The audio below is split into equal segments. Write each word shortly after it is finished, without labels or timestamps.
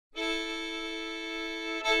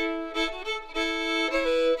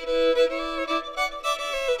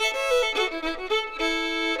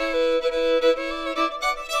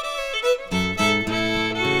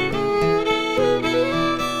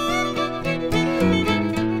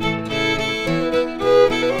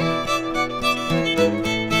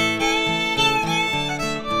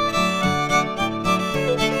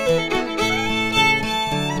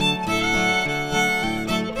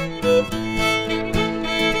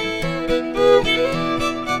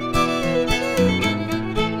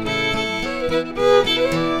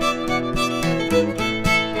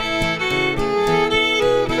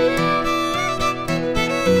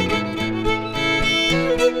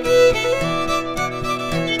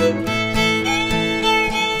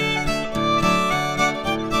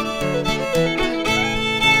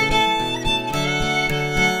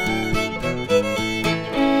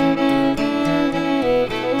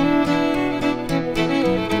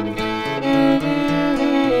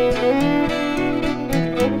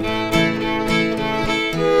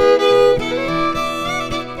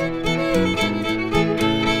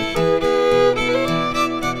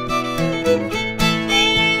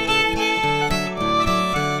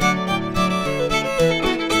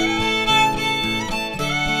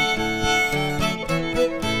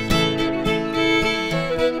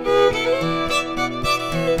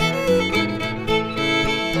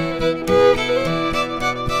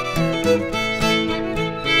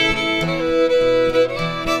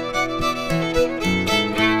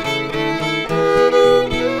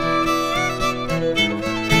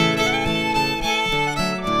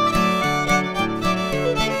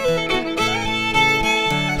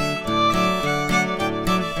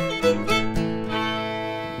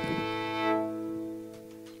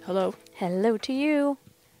Hello. Hello to you.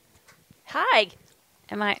 Hi.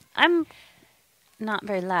 I'm not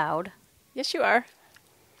very loud Yes, you are.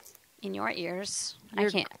 in your ears. You're-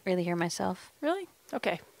 I can't really hear myself. Really?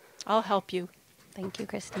 Okay. I'll help you. Thank you,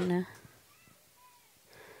 Christina.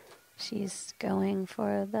 She's going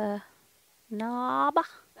for the knob. Is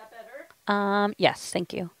that better? Yes,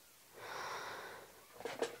 thank you.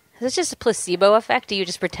 Is this just a placebo effect? Do you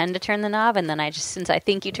just pretend to turn the knob, and then since I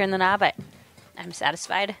think you turn the knob, I'm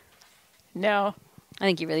satisfied? No. I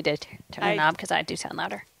think you really did turn the knob, because I do sound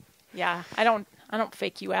louder. Yeah. I don't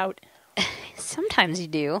fake you out. Sometimes you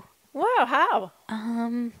do. Wow. How?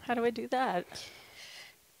 How do I do that?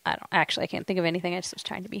 I can't think of anything. I just was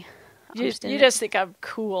trying to be You honest in it. just think I'm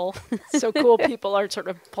cool. So cool people are sort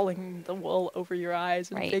of pulling the wool over your eyes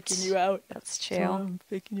and Right. faking you out. That's true. So I'm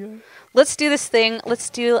faking you out. Let's do this thing. Let's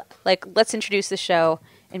introduce the show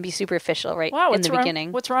and be super official Wow, in the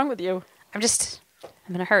beginning. What's wrong with you? I'm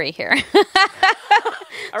in a hurry here.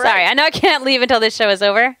 All Sorry, right. I know I can't leave until this show is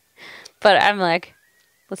over, but I'm like,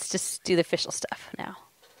 let's just do the official stuff now.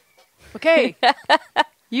 Okay.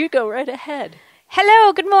 You go right ahead.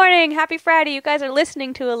 Hello, good morning, happy Friday. You guys are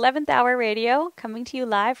listening to 11th Hour Radio, coming to you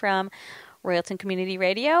live from Royalton Community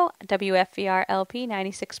Radio, WFVR LP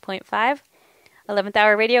 96.5. 11th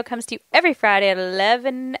Hour Radio comes to you every Friday at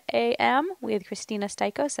 11 a.m. with Christina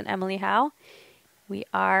Stikos and Emily Howe. We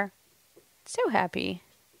are so happy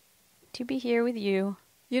to be here with you.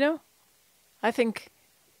 You know, I think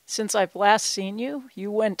since I've last seen you,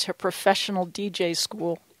 you went to professional DJ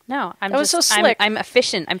school. No, That was so slick. I'm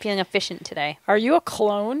efficient. I'm feeling efficient today. Are you a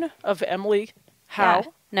clone of Emily Howe?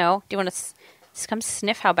 Yeah. No, do you want to come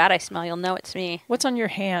sniff how bad I smell? You'll know it's me. What's on your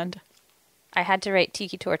hand? I had to write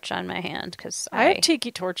Tiki Torch on my hand because I have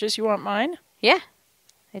tiki torches. You want mine? Yeah,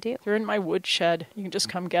 I do. They're in my woodshed. You can just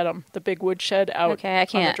come get them. The big woodshed out. Okay, I On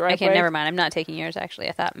can't. the I can't. driveway. Never mind. I'm not taking yours. Actually,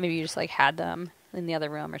 I thought maybe you just had them in the other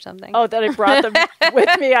room or something. Oh, that I brought them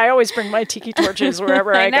with me. I always bring my tiki torches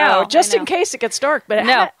wherever I know, go, just I know. in case it gets dark. But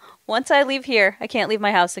no. Once I leave here, I can't leave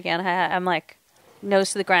my house again. I'm like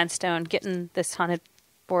nose to the grindstone, getting this haunted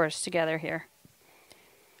forest together here.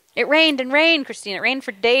 It rained and rained, Christine. It rained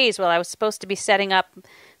for days while I was supposed to be setting up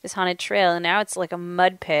this haunted trail, and now it's like a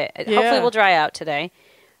mud pit. Yeah. Hopefully we'll dry out today,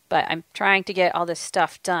 but I'm trying to get all this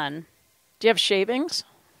stuff done. Do you have shavings?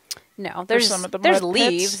 No, For some of the there's mud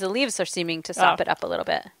leaves. pits? The leaves are seeming to sop Oh. it up a little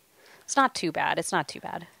bit. It's not too bad.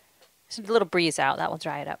 There's a little breeze out. That will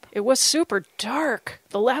dry it up. It was super dark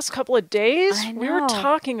the last couple of days. I We were know.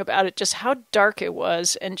 talking about it, just how dark it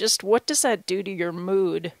was, and just what does that do to your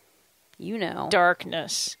mood? You know.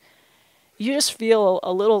 Darkness. You just feel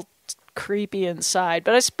a little creepy inside,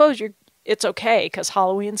 but I suppose it's okay because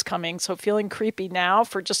Halloween's coming, so feeling creepy now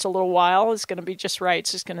for just a little while is going to be just right.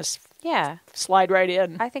 It's just going to Yeah, slide right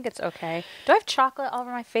in. I think it's okay. Do I have chocolate all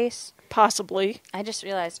over my face? Possibly. I just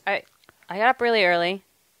realized I got up really early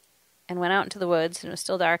and went out into the woods, and it was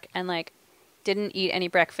still dark, and didn't eat any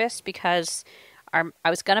breakfast because I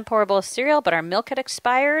was going to pour a bowl of cereal, but our milk had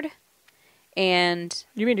expired. And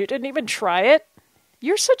You mean you didn't even try it?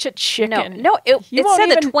 You're such a chicken. no, it said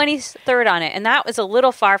even... the 23rd on it, and that was a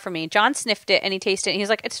little far for me. John sniffed it, and he tasted it, and he was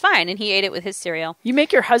like, it's fine, and he ate it with his cereal. You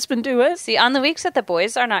make your husband do it? See, on the weeks that the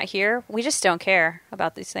boys are not here, we just don't care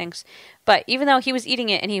about these things. But even though he was eating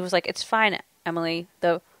it, and he was like, it's fine, Emily,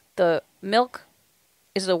 the milk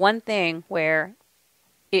is the one thing where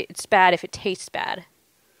it's bad if it tastes bad.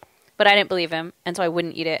 But I didn't believe him, and so I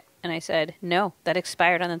wouldn't eat it. And I said, no, that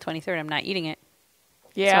expired on the 23rd. I'm not eating it.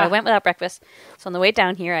 Yeah. So I went without breakfast. So on the way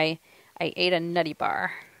down here, I ate a Nutty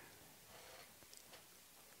Bar,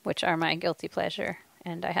 which are my guilty pleasure.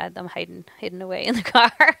 And I had them hidden away in the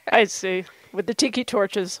car. I see. With the tiki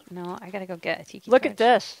torches. No, I got to go get a tiki Look torch. at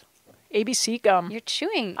this. ABC gum. You're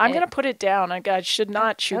chewing I'm going to put it down. I should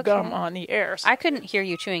not chew gum on the air. I couldn't hear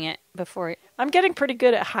you chewing it before. I'm getting pretty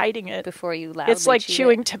good at hiding it. Before you loudly It's like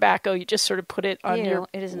chewing it. tobacco. You just sort of put it on your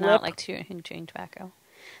It is lip. not like chewing tobacco.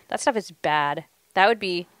 That stuff is bad. That would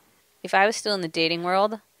be, if I was still in the dating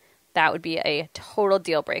world, that would be a total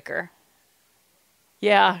deal breaker.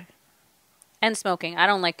 Yeah. And smoking. I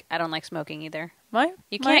don't like smoking either.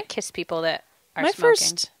 You can't kiss people that are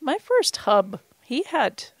smoking. My first hub, he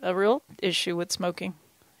had a real issue with smoking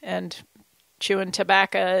and chewing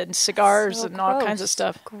tobacco and cigars and all kinds of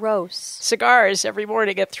stuff. Gross. Cigars every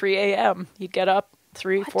morning at 3 a.m. He'd get up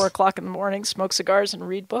 4 o'clock in the morning, smoke cigars and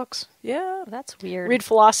read books. Yeah. That's weird. Read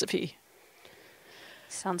philosophy.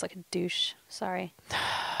 Sounds like a douche. Sorry.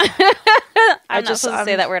 I'm not supposed to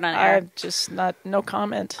say that word on air. I'm just no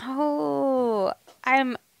comment. Oh,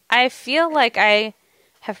 I feel like I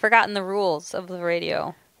have forgotten the rules of the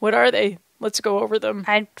radio. What are they? Let's go over them.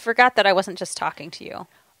 I forgot that I wasn't just talking to you.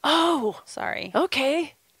 Oh, sorry.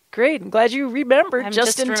 Okay, great. I'm glad you remembered I'm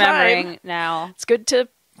just in remembering time. Now. It's good to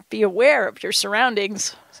be aware of your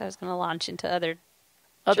surroundings. So I was going to launch into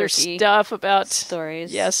other stuff about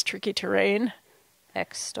stories. Yes, tricky terrain.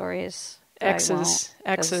 X stories. X's.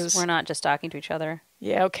 We're not just talking to each other.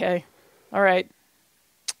 Yeah. Okay. All right.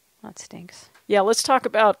 That stinks. Yeah. Let's talk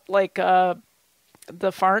about the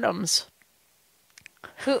Farnhams.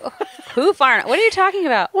 Who Farnham? What are you talking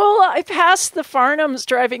about? Well, I passed the Farnhams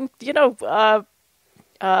driving. I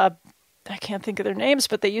can't think of their names,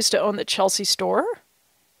 but they used to own the Chelsea store.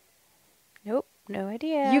 Nope. No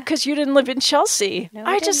idea. Because you didn't live in Chelsea. No,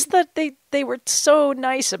 I just thought they were so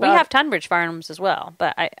nice about. We have Tunbridge Farnhams as well,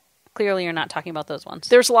 but clearly you're not talking about those ones.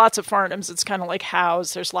 There's lots of Farnhams. It's kind of like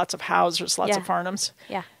Howe's. There's lots of Howe's. There's lots of Farnhams.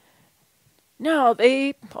 Yeah. No,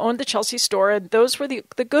 they owned the Chelsea store, and those were the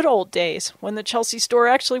good old days when the Chelsea store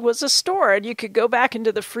actually was a store, and you could go back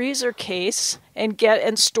into the freezer case and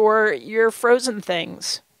store your frozen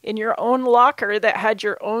things in your own locker that had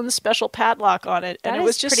your own special padlock on it. And it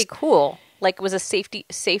was just pretty cool. Like it was a safe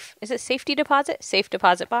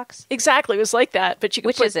deposit box? Exactly. It was like that. But you could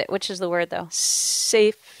Which is it? Which is the word though?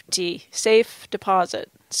 Safety deposit.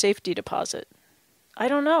 I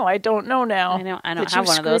don't know. I don't know now. I don't have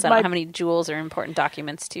one of those. I don't have any jewels or important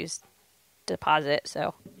documents to deposit,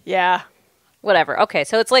 so. Yeah. Whatever. Okay,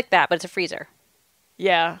 so it's like that, but it's a freezer.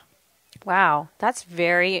 Yeah. Wow, that's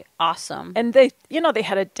very awesome. And they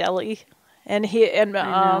had a deli, and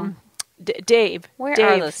Dave. Where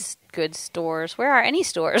are those good stores? Where are any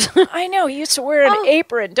stores? I know. He used to wear an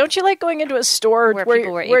apron. Don't you like going into a store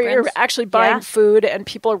where you're actually buying food and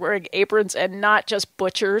people are wearing aprons and not just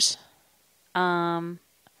butchers?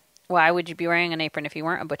 Why would you be wearing an apron if you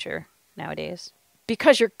weren't a butcher nowadays?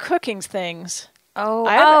 Because you're cooking things.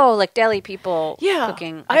 Like deli people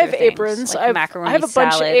cooking. I have aprons. Like macaroni I have a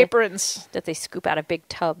bunch of aprons that they scoop out of big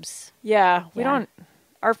tubs. Yeah, we don't.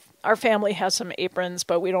 Our family has some aprons,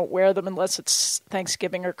 but we don't wear them unless it's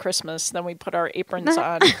Thanksgiving or Christmas. Then we put our aprons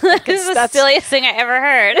on. This is the silliest thing I ever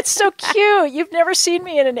heard. It's so cute. You've never seen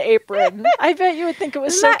me in an apron. I bet you would think it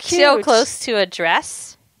was so cute. So close to a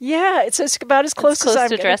dress. Yeah, it's about as close as I'm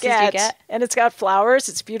to dress as you get. And it's got flowers.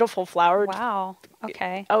 It's beautiful flowered. Wow.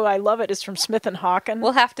 Okay. Oh, I love it. It's from Smith & Hawken.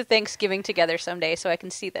 We'll have to Thanksgiving together someday so I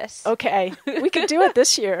can see this. Okay. We could do it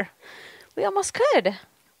this year. We almost could.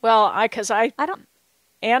 Well, I don't.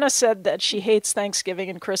 Anna said that she hates Thanksgiving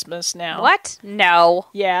and Christmas now. What? No.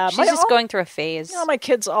 Yeah. She's just going through a phase. My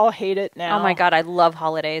kids all hate it now. Oh my God, I love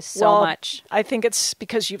holidays so much. I think it's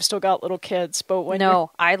because you've still got little kids. But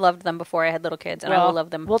I loved them before I had little kids, and I will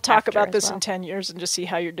love them We'll talk about this in 10 years and just see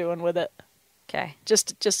how you're doing with it. Okay.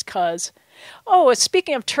 Just cause. Oh,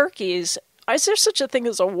 speaking of turkeys, is there such a thing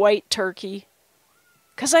as a white turkey?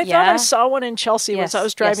 Because I thought I saw one in Chelsea as I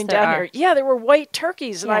was driving down here. Yeah, there were white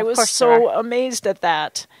turkeys, and I was so amazed at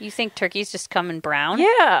that. You think turkeys just come in brown?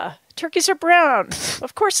 Yeah. Turkeys are brown.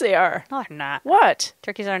 Of course they are. No, they're not. What?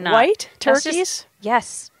 Turkeys are not. White That's turkeys? just-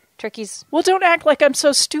 yes. Turkeys. Well, don't act like I'm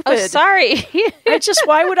so stupid. Oh, sorry.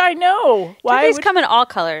 Why would I know? Why Turkeys would... come in all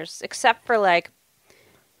colors, except for, like,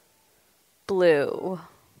 blue.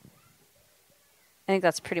 I think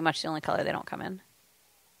that's pretty much the only color they don't come in.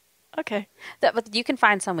 Okay. But you can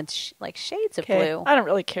find some with shades of blue, I don't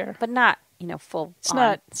really care. but not full. It's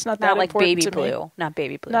not that not like important baby to me. blue, not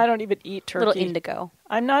baby blue. No, I don't even eat turkey. Little indigo.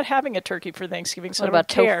 I'm not having a turkey for Thanksgiving, so What I don't about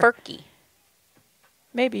care. tofurkey?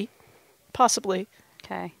 Maybe, possibly,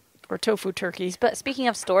 Okay. or tofu turkey. But speaking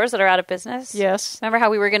of stores that are out of business, Yes. remember how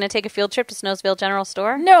we were going to take a field trip to Snowsville General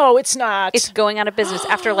Store? No, it's not. It's going out of business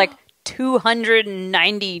after like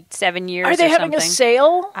 297 years. Are they having something. a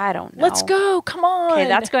sale? I don't know. Let's go. Come on. Okay,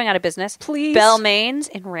 that's going out of business. Please. Belmain's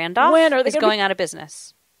in Randolph When are they is gonna be- going out of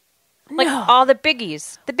business. Like No. all the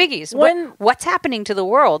biggies. The biggies. When- What's happening to the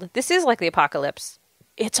world? This is like the apocalypse.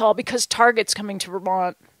 It's all because Target's coming to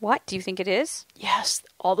Vermont. What? Do you think it is? Yes,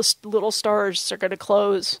 all the little stores are going to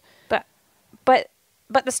close. But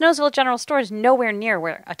the Snowsville General Store is nowhere near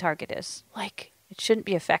where a Target is. Like, It shouldn't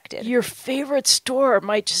be affected. your favorite store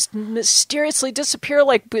might just mysteriously disappear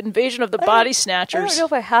like Invasion of the Body I Snatchers. don't know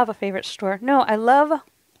if I have a favorite store. No, I love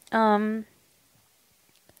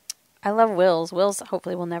Will's. Will's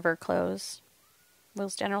hopefully will never close.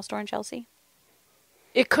 Will's General Store in Chelsea.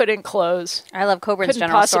 It couldn't close. I love Coburn's Couldn't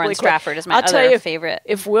General Store in possibly Stratford is my I'll tell other you, favorite.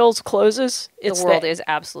 If Will's closes, The it's world is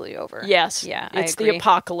absolutely over. Yes. Yeah, It's I agree. the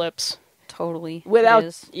apocalypse. Totally. Without, it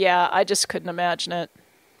is. yeah, I just couldn't imagine it.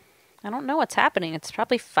 I don't know what's happening. It's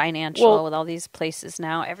probably financial Well, with all these places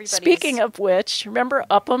now. Everybody's Speaking of which, remember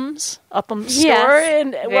Upham's Yes, store?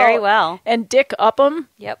 And, very well. And Dick Upham,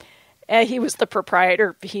 Yep. he was the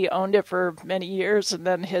proprietor. He owned it for many years, and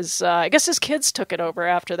then I guess his kids took it over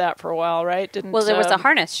after that for a while, right? Didn't? Well, there was a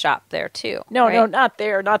harness shop there too. No, right? no, not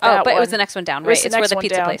there, not Oh, that but one. it was the next one down, It was right? the It's where next the one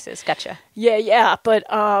pizza down. place is. Gotcha. Yeah. But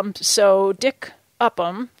so Dick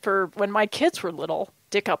Upham, for when my kids were little,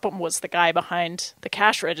 Dick Upham was the guy behind the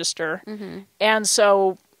cash register. Mm-hmm. And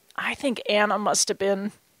so I think Anna must have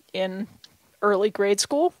been in early grade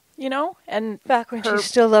school, and Back when her, she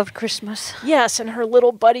still loved Christmas. yes, and her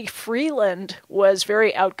little buddy Freeland was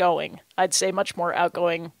very outgoing. I'd say much more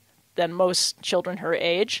outgoing than most children her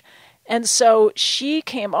age. And so she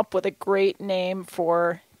came up with a great name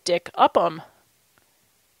for Dick Upham,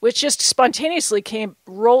 which just spontaneously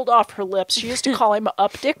rolled off her lips. She used to call him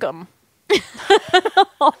Up Dickum. It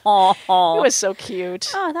was so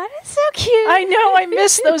cute. Oh, that is so cute. I know, I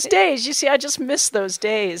miss those days. You see, I just miss those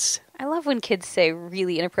days. I love when kids say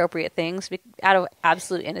really inappropriate things out of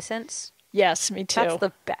absolute innocence. Yes, me too. That's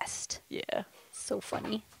the best. Yeah. So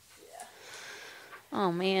funny. Yeah.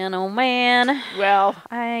 Oh man. Well,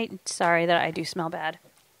 I'm sorry that I do smell bad.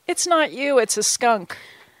 it's not you, it's a skunk.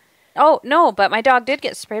 Oh, no, but my dog did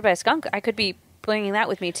get sprayed by a skunk. I could be bringing that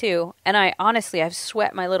with me too. And I've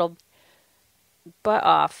sweat my little butt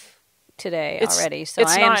off today already. So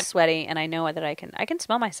it's I am not- sweaty, and I know that I can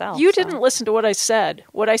smell myself. You so. didn't listen to what I said.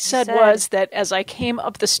 What I said was that as I came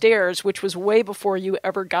up the stairs, which was way before you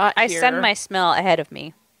ever got I here. send my smell ahead of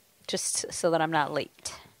me, just so that I'm not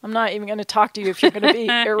late. I'm not even going to talk to you if you're going to be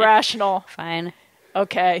irrational. Fine.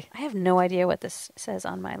 Okay. I have no idea what this says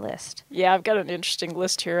on my list. Yeah, I've got an interesting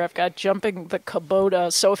list here. I've got jumping the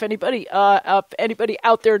Kubota. So if anybody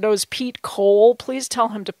out there knows Pete Cole, please tell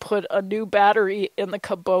him to put a new battery in the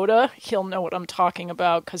Kubota. He'll know what I'm talking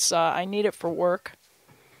about because I need it for work.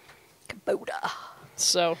 Kubota.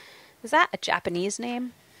 So, Is that a Japanese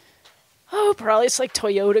name? probably it's like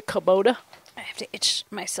Toyota Kubota. I have to itch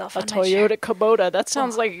myself A on my chair. Toyota Kubota. That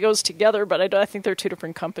sounds like it goes together, but I think they're two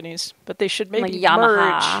different companies. But they should maybe Like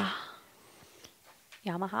Yamaha. merge.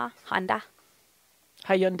 Yamaha, Honda,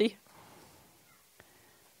 Hyundai.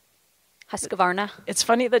 Husqvarna. It's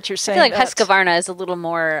funny that you're I saying feel like that. Husqvarna is a little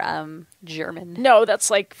more German. No, that's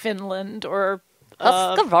like Finland or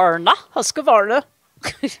Husqvarna. Husqvarna.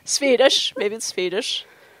 Swedish. Maybe it's Swedish.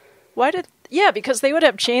 Yeah, because they would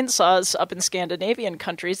have chainsaws up in Scandinavian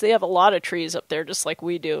countries. They have a lot of trees up there, just like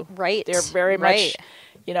we do. Right. They're very much,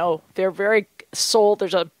 they're very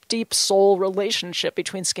there's a deep soul relationship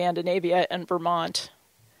between Scandinavia and Vermont.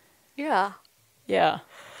 Yeah. Yeah.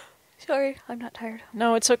 Sorry, I'm not tired.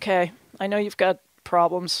 No, it's okay. I know you've got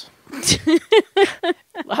problems.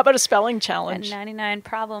 How about a spelling challenge? 99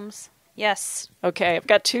 problems. Yes. Okay, I've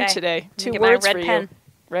got two Okay. today. Let me Two get my words red for pen. you.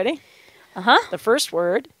 Ready? Uh-huh. The first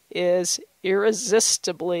word is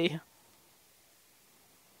irresistibly.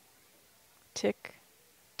 Tick,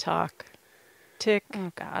 tock, tick,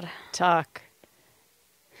 Oh, God. tock.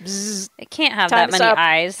 Bzzz. It can't have Time's that many up.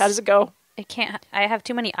 eyes. How does it go? It can't. I have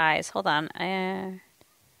too many eyes. Hold on.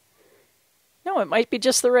 No, it might be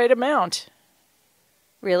just the right amount.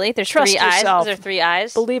 Really? There's Trust 3 eyes? yourself. Is there 3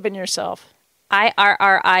 eyes? Believe in yourself.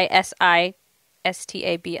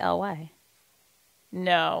 IRRISISTABLY.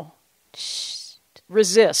 No.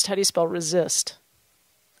 Resist. How do you spell resist?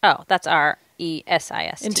 Oh, that's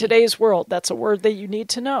RESIST. In today's world, that's a word that you need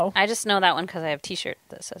to know. I just know that one because I have a T-shirt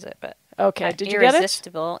that says it. But Okay, did you get it?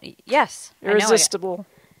 Irresistible. Yes. Irresistible.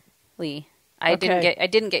 I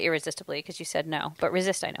didn't get irresistibly because you said no, but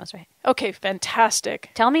resist I know is right. Okay,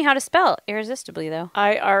 fantastic. Tell me how to spell irresistibly though.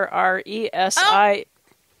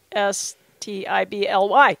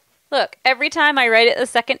 IRRESISTIBLY. Look, every time I write it the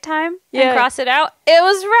second time Yeah. and cross it out, it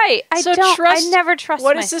was right. I never trust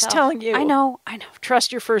What myself. is this telling you? I know.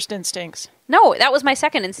 Trust your first instincts. No, that was my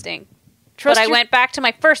second instinct. But I went back to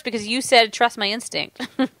my first because you said trust my instinct.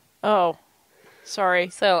 Oh, sorry.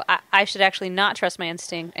 So I should actually not trust my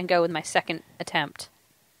instinct and go with my second attempt.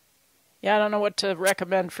 Yeah, I don't know what to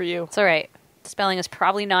recommend for you. It's all right. Spelling is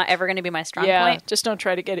probably not ever going to be my strong Yeah, point. just don't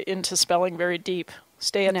try to get into spelling very deep.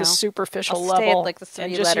 Stay at the superficial I'll level stay at, like, the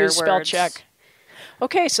and just three-letter use spell words. check.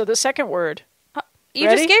 Okay, so the second word. You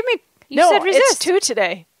Ready? just gave me. You no, said resist. it's 2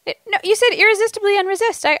 today. No, you said irresistibly and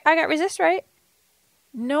resist. I got resist right.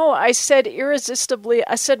 No, I said irresistibly.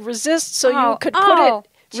 I said resist, so you could put it.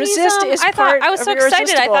 Jeez, Resist is I part I was of so excited. I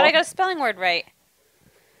irresistible. thought I got a spelling word right.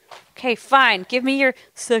 Okay, fine. Give me your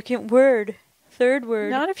second word. Third word.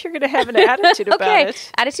 Not if you're going to have an attitude about Okay,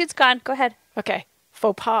 it. attitude's gone. Go ahead. Okay,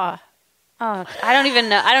 faux pas. Oh, I don't even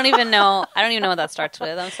know. I don't even know what that starts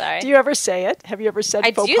with. I'm sorry. Do you ever say it? Have you ever said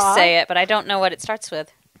I faux do pas? say it, but I don't know what it starts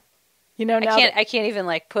with. You know, now I can't even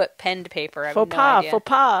like put pen to paper. I have faux no pas, idea. faux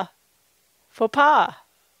pas, faux pas,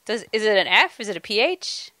 Is it an F? Is it a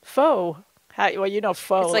PH? faux. Well, you know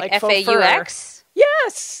faux. It's like faux fur. FAUX?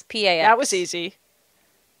 Yes. PAX. That was easy.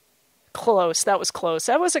 Close. That was close.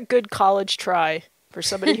 That was a good college try for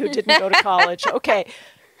somebody who didn't go to college. Okay.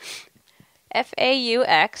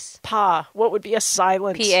 FAUX. Pa. What would be a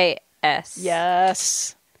silent? PAS.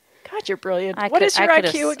 Yes. God, you're brilliant. What is your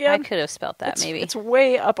IQ again? I could have spelled that, maybe. It's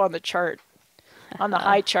way up on the chart. On the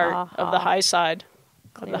high chart of the high side.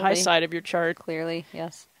 Clearly. Of the high side of your chart. Clearly,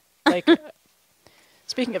 yes. Like,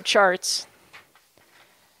 speaking of charts,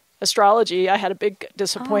 astrology, I had a big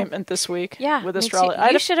disappointment this week with astrology.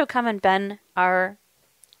 You should have come and been our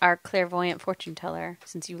clairvoyant fortune teller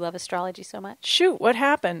since you love astrology so much. Shoot, what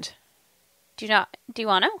happened? Do you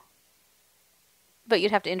want to know? But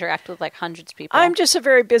you'd have to interact with like hundreds of people. I'm just a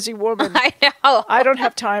very busy woman. I know. I don't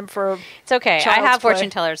have time for It's okay. I child's have play.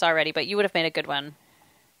 fortune tellers already, but you would have made a good one.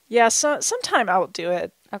 Yeah, sometime I'll do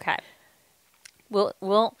it. Okay.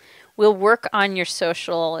 We'll work on your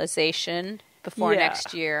socialization before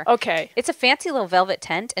next year. Okay. It's a fancy little velvet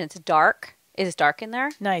tent and it's dark. It is dark in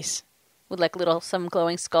there Nice. with like some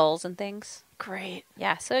glowing skulls and things. Great.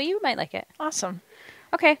 Yeah, so you might like it. Awesome.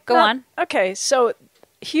 Okay, go on. Okay, so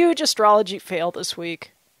huge astrology fail this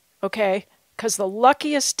week. Okay? Because the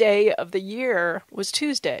luckiest day of the year was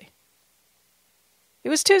Tuesday. It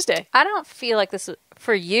was Tuesday. I don't feel like this was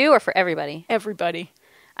for you or for everybody. Everybody.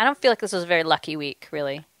 I don't feel like this was a very lucky week,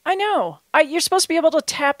 really. I know. You're supposed to be able to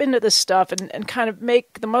tap into this stuff and kind of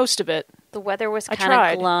make the most of it. The weather was I kind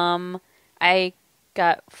tried. of glum. I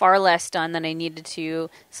got far less done than I needed to.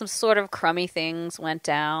 Some sort of crummy things went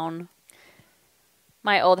down.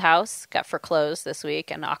 My old house got foreclosed this week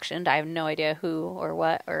and auctioned. I have no idea who or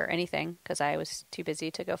what or anything because I was too busy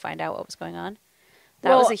to go find out what was going on.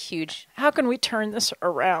 That was a huge... How can we turn this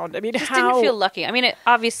around? I mean, just didn't feel lucky. I mean,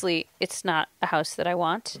 obviously, it's not a house that I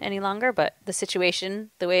want any longer, but the situation,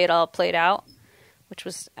 the way it all played out, which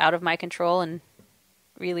was out of my control and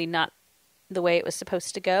really not the way it was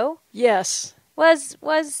supposed to go... Yes.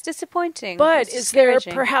 Was disappointing. But is there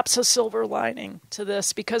perhaps a silver lining to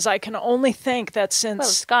this? Because I can only think that since... Well,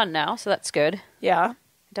 it's gone now, so that's good. Yeah. I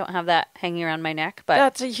don't have that hanging around my neck, but...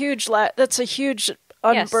 That's a huge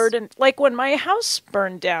unburdened... Yes. Like when my house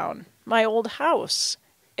burned down, my old house,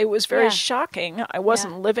 it was very shocking. I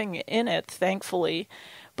wasn't living in it, thankfully,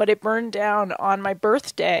 but it burned down on my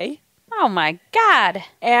birthday. Oh my God.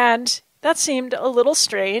 And that seemed a little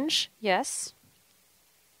strange. Yes.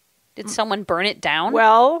 Did someone burn it down?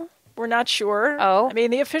 Well, we're not sure. Oh. I mean,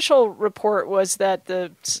 the official report was that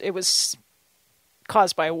it was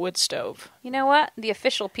caused by a wood stove. You know what? The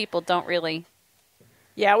official people don't really...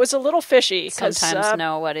 Yeah, it was a little fishy. Sometimes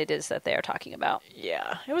know what it is that they are talking about.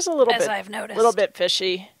 Yeah, it was a little bit... As I've noticed. A little bit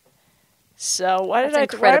fishy. So why am I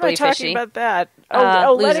fishy. talking about that?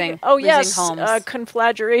 Losing yes, homes.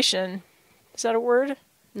 conflagration. Is that a word?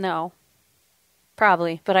 No.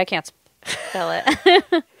 Probably, but I can't spell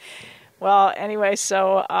it. Well, anyway,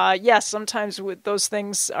 so yes, sometimes those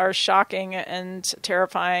things are shocking and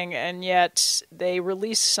terrifying, and yet they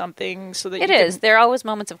release something so that It is. There are always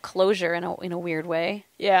moments of closure in a weird way.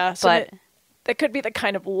 Yeah, so but that could be the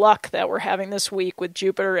kind of luck that we're having this week with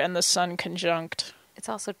Jupiter and the Sun conjunct. It's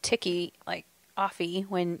also ticky, like offy,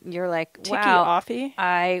 when you're like, Ticky wow, offy?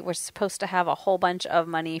 I was supposed to have a whole bunch of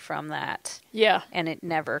money from that. Yeah. And it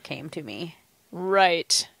never came to me.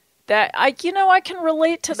 Right. That I can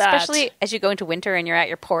relate to that. Especially as you go into winter and you're at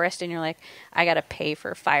your poorest and you're like, I got to pay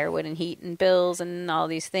for firewood and heat and bills and all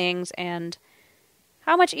these things. And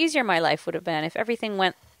how much easier my life would have been if everything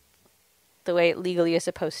went the way it legally is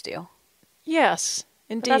supposed to. Yes,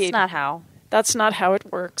 indeed. But that's not how That's not how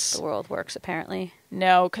it works. the world works, apparently.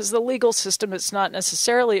 No, because the legal system is not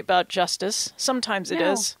necessarily about justice. Sometimes it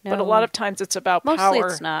is, but a lot of times it's about Mostly power.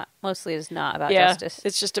 it's not. Mostly it's not about Yeah, justice.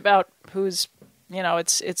 it's just about who's,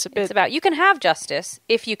 it's a bit... It's about, you can have justice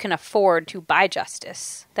if you can afford to buy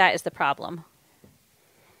justice. That is the problem.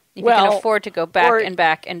 If you can afford to go back and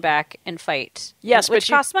back and back and fight. Yes, which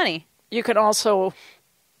but costs money. You can also,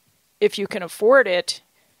 if you can afford it,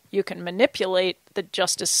 you can manipulate the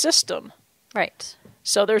justice system. Right.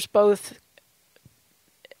 So there's both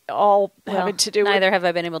having to do neither with... have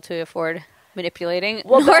I been able to afford manipulating,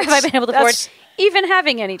 Well, nor have I been able to afford that's- even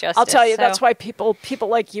having any justice. I'll tell you, so- that's why people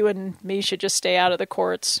like you and me should just stay out of the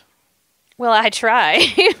courts. Well, I try.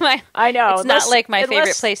 I know. It's not like my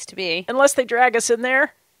favorite place to be. Unless they drag us in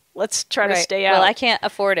there, let's try to stay out. Well, I can't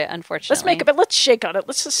afford it, unfortunately. Let's make it, but let's shake on it.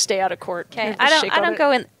 Let's just stay out of court. Okay, I don't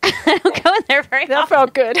go in. I don't go in there very That often.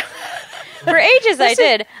 felt good. For ages, I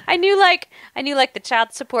did. I knew like the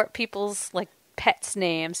child support people's like pets'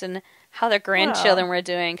 names and how their grandchildren were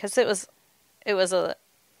doing because it was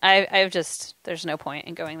I've just there's no point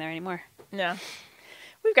in going there anymore. No,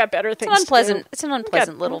 we've got better things. It's an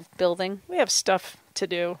unpleasant little building. We have stuff to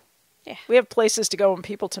do. Yeah, we have places to go and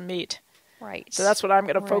people to meet. Right. So that's what I'm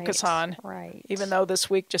going to focus on. Right. Even though this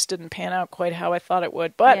week just didn't pan out quite how I thought it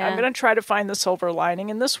would. But I'm going to try to find the silver lining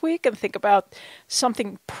in this week and think about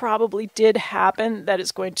something probably did happen that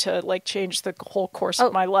is going to change the whole course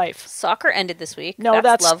of my life. Soccer ended this week. No,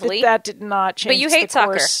 that's lovely. That did not change. But you hate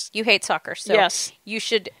soccer. Course. You hate soccer. So yes. You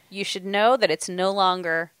should know that it's no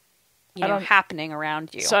longer happening around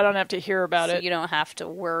you. So I don't have to hear about it. You don't have to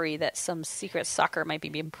worry that some secret soccer might be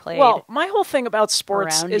being played. Well, my whole thing about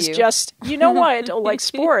sports is just, why I don't like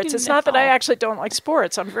sports. It's not that I actually don't like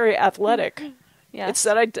sports. I'm very athletic. Yes. It's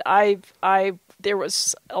that I there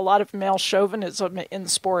was a lot of male chauvinism in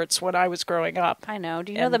sports when I was growing up. I know.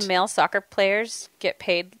 Do you know the male soccer players get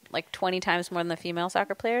paid like 20 times more than the female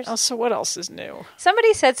soccer players? Oh, so what else is new?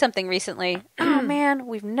 Somebody said something recently. Oh, man,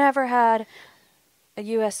 we've never had a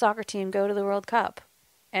U.S. soccer team go to the World Cup.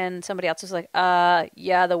 And somebody else was like,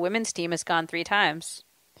 yeah, the women's team has gone 3 times.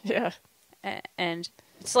 Yeah. And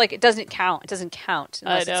it's like, it doesn't count. It doesn't count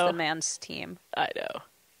unless it's the man's team. I know.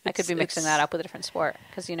 I could be mixing that up with a different sport.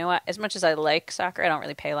 Because you know what? As much as I like soccer, I don't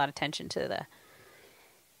really pay a lot of attention to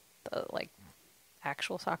the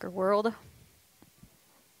actual soccer world.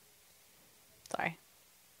 Sorry.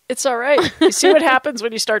 It's all right. You see what happens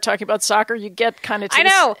when you start talking about soccer? You get kind of I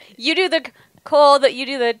know. You do the cold, you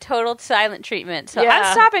do the total silent treatment. So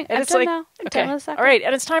I'm stopping. And I'm done now. I'm done with soccer. All right.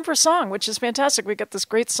 And it's time for a song, which is fantastic. We got this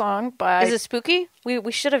great song by... Is it spooky?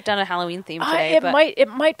 We should have done a Halloween theme today. It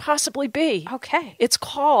might possibly be. Okay. It's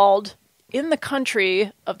called In the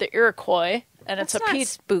Country of the Iroquois. And That's it's not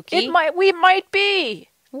spooky. We might be.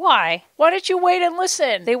 Why? Why don't you wait and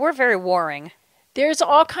listen? They were very warring. There's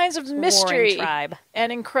all kinds of mystery tribe.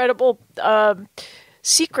 And incredible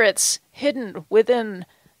secrets hidden within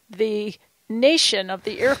the nation of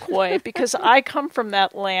the Iroquois because I come from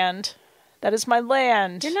that land. That is my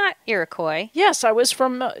land. You're not Iroquois. Yes, I was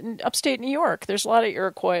from upstate New York. There's a lot of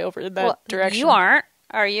Iroquois over in that direction. You aren't,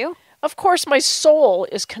 are you? Of course, my soul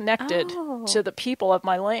is connected to the people of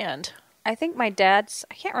my land. I think I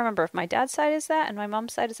can't remember if my dad's side is that and my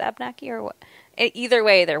mom's side is Abenaki or what. Either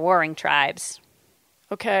way, they're warring tribes.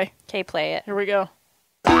 Okay. Okay, play it. Here we go.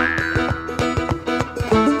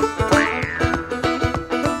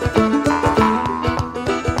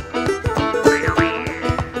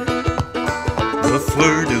 The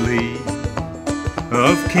fleur-de-lis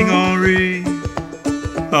of King Henri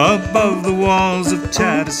above the walls of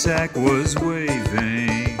Tadoussac was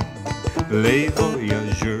waving. Les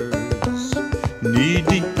voyageurs,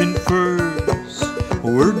 knee-deep in furs,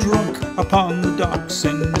 were drunk upon the docks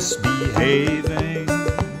and misbehaving.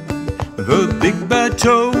 The big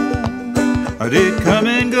bateau did come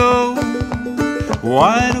and go,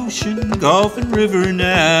 wide ocean, Gulf and river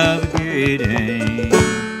navigating,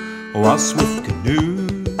 while swift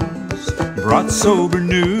canoes brought sober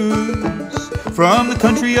news from the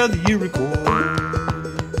country of the Iroquois.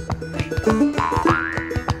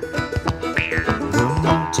 The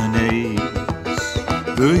Montagnais,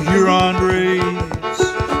 the Huron braves,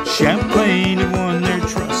 Champlain had won their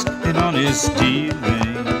trust in honest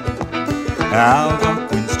dealing.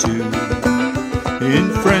 Algonquins too, in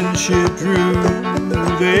friendship drew.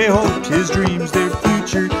 They hoped his dreams, their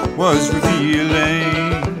future was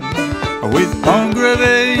revealing. With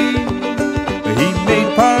Pongreve, he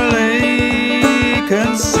made parley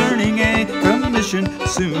concerning a commission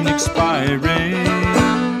soon expiring.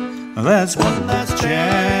 That's one last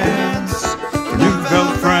chance for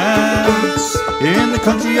Nouvelle France in the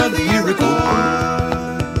country of the Iroquois.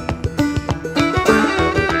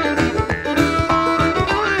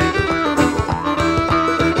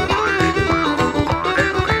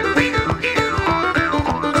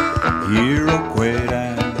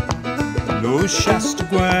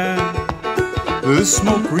 Chasteauguin, the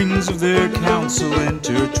smoke rings of their council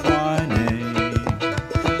intertwining.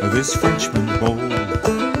 This Frenchman bold,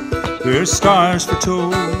 their stars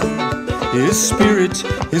foretold, his spirit,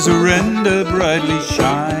 his orenda brightly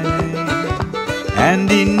shining. And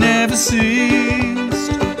he never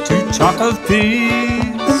ceased to talk of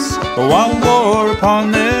peace, while war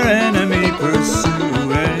upon their enemy pursuing.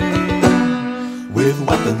 With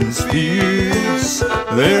weapons fierce,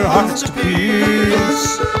 their hearts to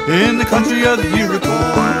pierce, in the country of the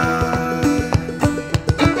Iroquois.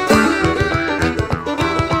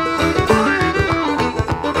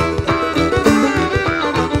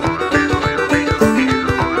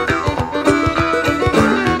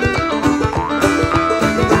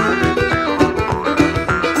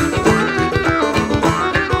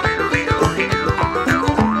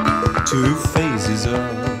 Two phases of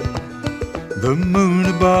the moon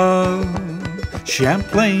above,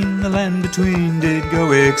 Champlain, the land between, did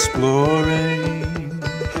go exploring.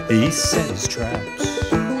 He set his traps,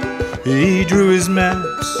 he drew his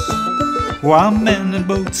maps, while men and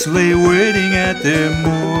boats lay waiting at their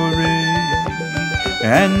mooring.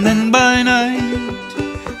 And then by night,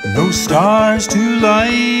 no stars to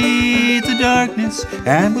light the darkness,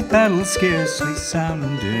 and with paddles scarcely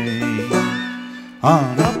sounding,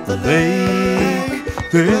 on up the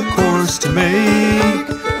lake their course to make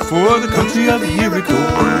for the country of the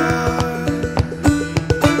Iroquois.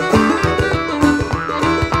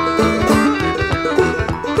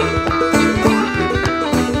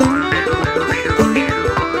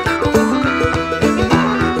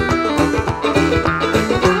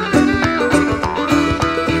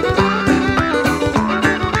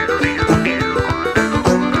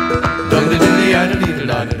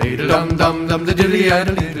 dum the dilly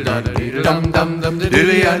idle dum dum dum the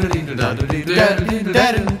dilly idle dum dum the dilly idle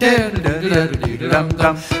dum dum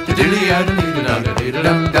dum the dilly idle dum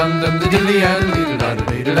dum dum the dilly idle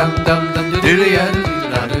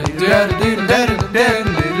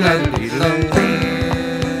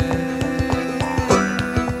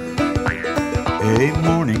A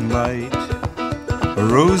morning light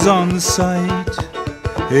arose on the sight,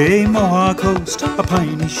 a Mohawk host, a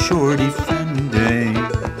piney shore defending.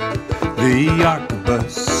 The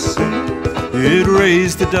arquebus, it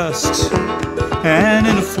raised the dust, and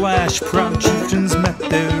in a flash proud chieftains met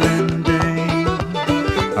their ending.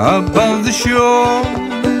 Above the shore,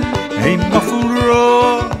 a muffled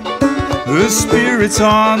roar, the spirits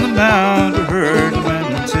on the mount are heard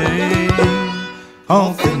lamenting.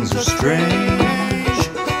 All things are strange,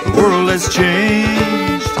 the world has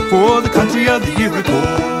changed for the country of the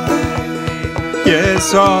Iroquois.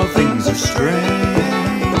 Yes, all things are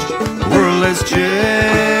strange, the world has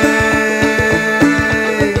changed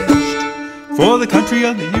for the country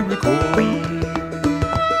of the Iroquois.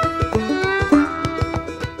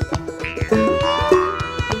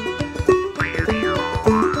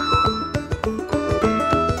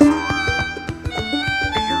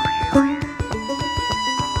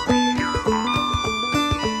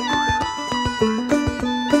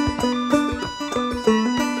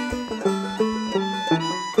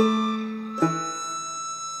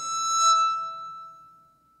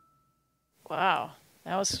 Wow,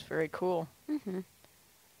 that was very cool. Mm-hmm.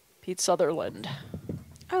 Pete Sutherland.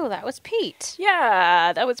 Oh, that was Pete.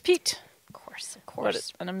 Yeah, that was Pete. Of course.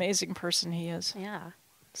 What an amazing person he is. Yeah.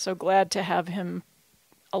 So glad to have him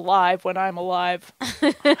alive when I'm alive.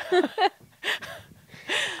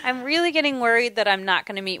 I'm really getting worried that I'm not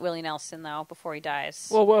going to meet Willie Nelson, though, before he dies.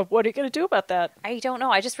 Well, what are you going to do about that? I don't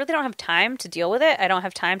know. I just really don't have time to deal with it. I don't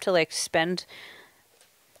have time to, spend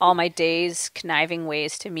all my days conniving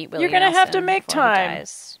ways to meet Willie Nelson. You're going to have to make time.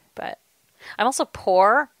 But I'm also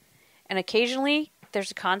poor, and occasionally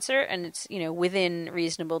there's a concert and it's, within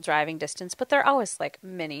reasonable driving distance, but they're always like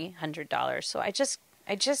many $100. So I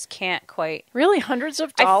just can't quite. Really, hundreds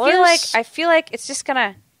of dollars? I feel like it's just gonna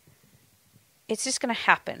happen. It's just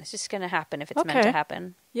gonna happen if it's meant to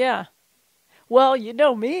happen. Yeah. Well, you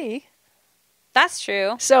know me. That's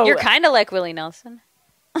true. So you're kind of like Willie Nelson.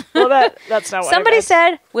 Well, that's not what Somebody I meant.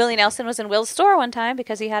 said Willie Nelson was in Will's store one time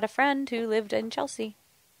because he had a friend who lived in Chelsea.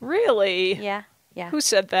 Really? Yeah. Who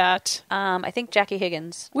said that? I think Jackie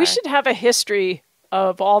Higgins. We should have a history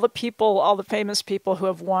of all the famous people who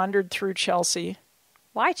have wandered through Chelsea.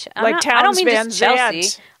 Why? Like Towns I don't mean Van just Chelsea.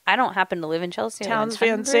 Zandt. I don't happen to live in Chelsea. Towns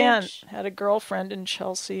Van Zandt had a girlfriend in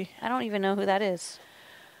Chelsea. I don't even know who that is.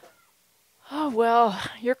 Oh, well,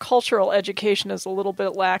 your cultural education is a little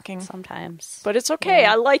bit lacking. Sometimes. But it's okay.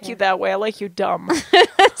 Yeah, I like you that way. I like you dumb.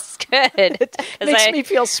 That's good. It makes me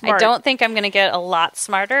feel smart. I don't think I'm going to get a lot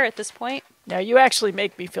smarter at this point. No, you actually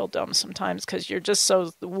make me feel dumb sometimes because you're just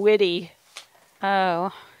so witty.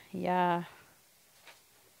 Oh, yeah.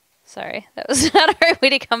 Sorry. That was not a very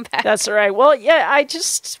witty comeback. That's all right. Well, yeah, I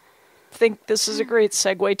just think this is a great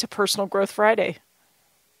segue to Personal Growth Friday.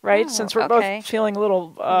 Right? Oh, Since we're okay. both feeling a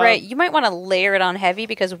little... right. You might want to layer it on heavy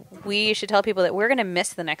because we should tell people that we're going to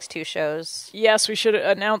miss the next two shows. Yes, we should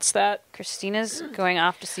announce that. Christina's going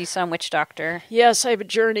off to see some witch doctor. Yes, I have a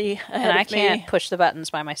journey ahead And I of me. can't push the buttons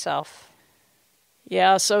by myself.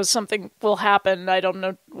 Yeah, so something will happen. I don't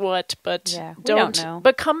know what, but Yeah, we don't know.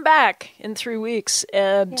 But come back in 3 weeks,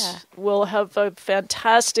 and Yeah. we'll have a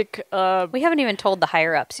fantastic. We haven't even told the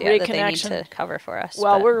higher ups yet that they need reconnection. to cover for us.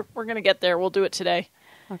 Well, but- we're gonna get there. We'll do it today.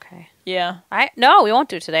 okay. Yeah. No, we won't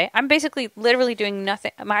do it today. I'm basically literally doing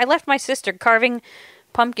nothing. I left my sister carving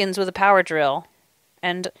pumpkins with a power drill,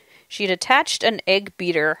 and she'd attached an egg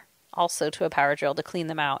beater also to a power drill to clean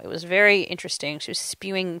them out. It was very interesting. She was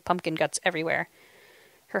spewing pumpkin guts everywhere.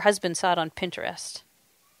 Her husband saw it on Pinterest.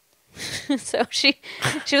 So she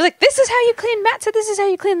was like, "This is how you clean." Matt said, "This is how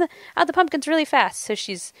you clean out the pumpkins really fast." So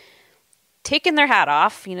she's taken their hat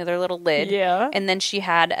off, their little lid. Yeah. And then she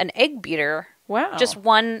had an egg beater. Wow. Just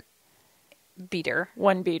one beater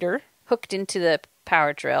one beater. hooked into the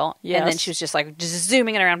power drill. Yes. And then she was just like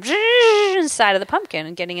zooming it around inside of the pumpkin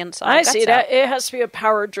and getting inside. I see that. It has to be a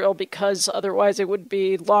power drill because otherwise it would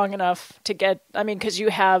be long enough to get. I mean, because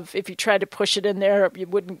if you tried to push it in there, you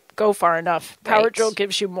wouldn't go far enough. Power Right. drill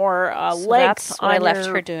gives you more So length. that's what I left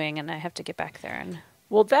your- her doing, and I have to get back there. And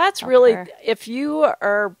Well, that's help really, her. if you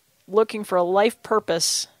are looking for a life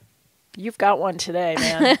purpose, you've got one today,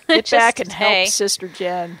 man. Get Just back and today. help Sister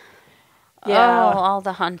Jen. Oh, Yeah, all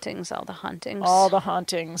the huntings, all the huntings. all the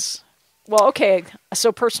hauntings. Well, okay,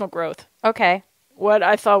 so personal growth. Okay. What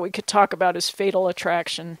I thought we could talk about is fatal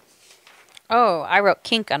attraction. Oh, I wrote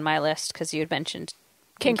kink on my list because you had mentioned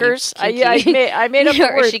Kinkers. kinky. I made up the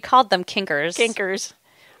Or word she called them kinkers. kinkers.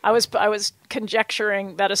 I was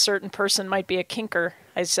conjecturing that a certain person might be a kinker.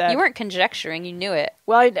 I said. You weren't conjecturing, you knew it.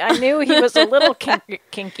 Well, I knew he was a little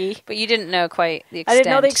kinky. But you didn't know quite the I extent.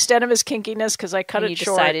 didn't know the extent of his kinkiness because I cut And it you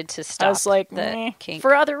short. decided to stop I was like, the kink.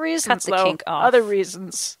 for other reasons, the though. kink off. Other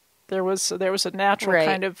reasons. There was a natural Right.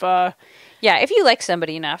 kind of. Yeah, if you like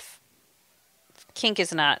somebody enough, kink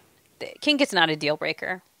is not a deal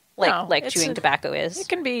breaker. No, Like it's chewing tobacco is. It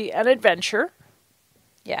can be an adventure.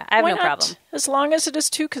 Yeah, I have Why no not? problem. As long as it is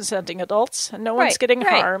two consenting adults and no one's getting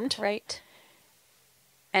harmed. Right.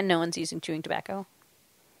 And no one's using chewing tobacco.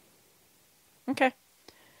 Okay.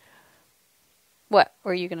 What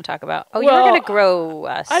were you going to talk about? Oh, Well, you were going to grow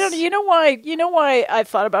us. I don't. You know why I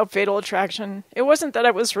thought about fatal attraction? It wasn't that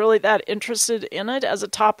I was really that interested in it as a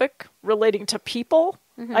topic relating to people.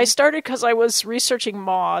 Mm-hmm. I started because I was researching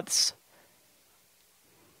moths.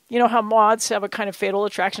 You know how moths have a kind of fatal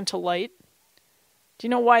attraction to light? Do you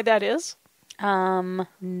know why that is?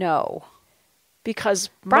 No. Because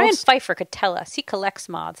Brian Pfeiffer could tell us. He collects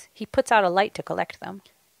moths. He puts out a light to collect them.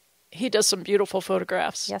 he does some beautiful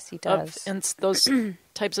photographs. Yes, he does. Of those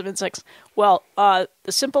types of insects. Well, the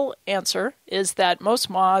simple answer is that most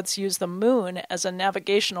moths use the moon as a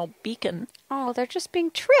navigational beacon, Oh, they're just being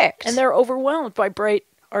tricked. and they're overwhelmed by bright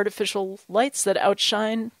artificial lights that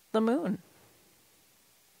outshine the moon.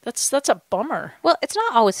 That's a bummer. Well, it's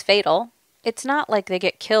not always fatal. It's not like they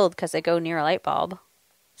get killed because they go near a light bulb.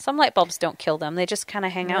 Some light bulbs don't kill them. They just kind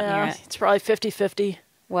of hang out near it. It's probably 50-50.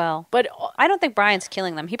 Well, But I don't think Brian's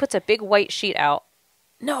killing them. He puts a big white sheet out,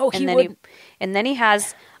 no, he and then would. and then he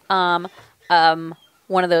has one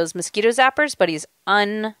of those mosquito zappers, but he's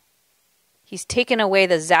taken away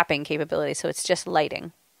the zapping capability, so it's just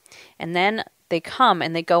lighting. And then they come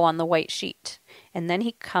and they go on the white sheet, and then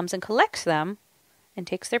he comes and collects them and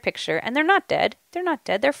takes their picture, and they're not dead. They're not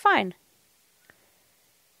dead. They're fine.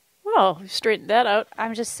 Well, you straightened that out.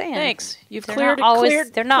 I'm just saying. Thanks. You've They're cleared, not always,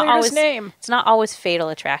 cleared, they're not cleared always, his name. It's not always fatal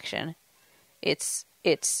attraction. It's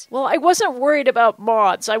Well, I wasn't worried about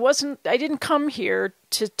moths. I didn't come here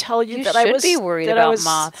to tell you, You that I should was be worried that about I was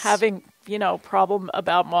moths. having, problem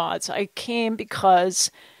about moths. I came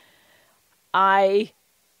because I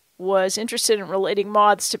was interested in relating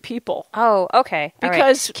moths to people. Oh, okay. All right.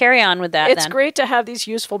 Because carry on with that It's then. great to have these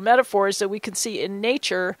useful metaphors that we can see in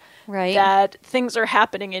nature, Right. that things are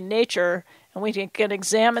happening in nature, and we can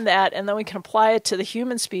examine that, and then we can apply it to the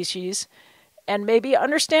human species and maybe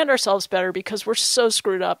understand ourselves better, because we're so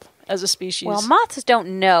screwed up as a species. Well, moths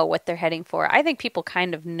don't know what they're heading for. I think people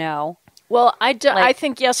kind of know. Well, I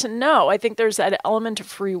think yes and no. I think there's that element of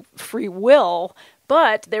free will,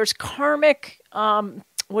 but there's karmic,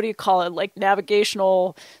 what do you call it, like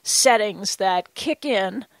navigational settings that kick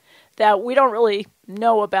in that we don't really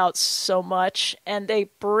know about so much, and they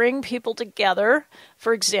bring people together.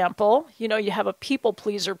 For example, you have a people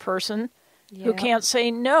pleaser person who can't say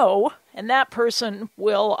no, and that person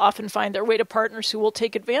will often find their way to partners who will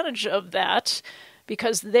take advantage of that,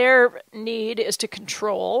 because their need is to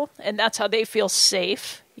control, and that's how they feel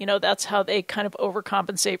safe. That's how they kind of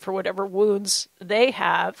overcompensate for whatever wounds they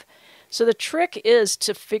have. So the trick is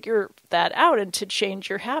to figure that out and to change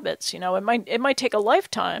your habits. It might take a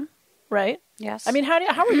lifetime, right? Yes. I mean, how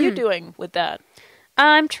are you doing with that?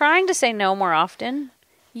 I'm trying to say no more often.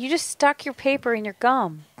 You just stuck your paper in your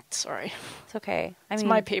gum. Sorry, It's okay. it's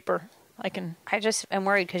my paper. I just am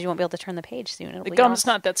worried because you won't be able to turn the page soon. It'll The bleed gum's off.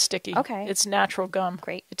 not that sticky. Okay. It's natural gum.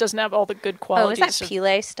 Great. It doesn't have all the good Oh, qualities. is that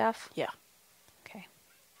Pile stuff? Yeah. Okay.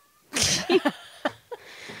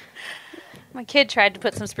 My kid tried to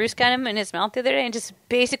put some spruce gum in his mouth the other day and just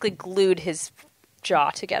basically glued his jaw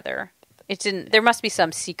together. It didn't. There must be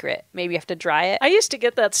some secret. Maybe you have to dry it. I used to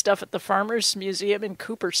get that stuff at the Farmers Museum in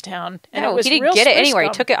Cooperstown. And No, it was he didn't real get it spruce anywhere.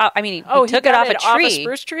 gum. He took it off. I mean, he He took it got off a tree. Off a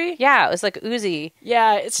spruce tree? Yeah, it was like oozy.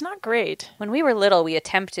 Yeah, it's not great. When we were little, we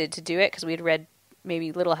attempted to do it because we'd read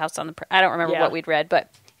maybe Little House on the I don't remember Yeah. what we'd read, but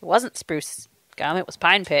it wasn't spruce gum. It was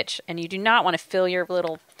pine pitch, and you do not want to fill your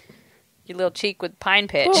little cheek with pine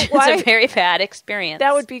pitch. Well, why- It's a very bad experience.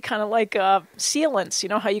 That would be kind of like sealants. You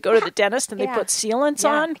know how you go to the dentist and they Yeah. put sealants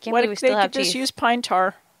Yeah, on? I can't Why believe we don't still they have could just teeth. use pine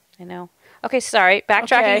tar? I know. Okay, sorry.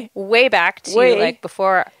 Backtracking Okay. way back to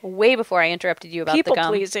way before I interrupted you about People the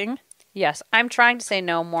gum. pleasing. Yes, I'm trying to say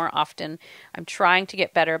no more often. I'm trying to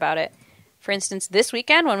get better about it. For instance, this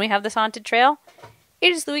weekend when we have this haunted trail,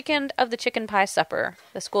 it is the weekend of the chicken pie supper.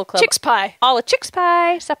 The school club Chicks pie. all a chicks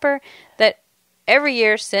pie supper that every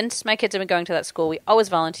year since my kids have been going to that school, we always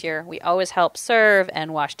volunteer. We always help serve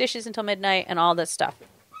and wash dishes until midnight and all this stuff.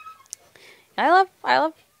 I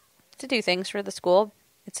love to do things for the school.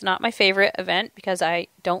 It's not my favorite event because I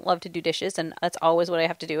don't love to do dishes, and that's always what I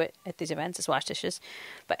have to do at these events is wash dishes.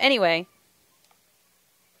 But anyway,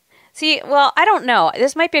 see, well, I don't know.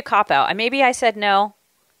 This might be a cop-out. Maybe I said no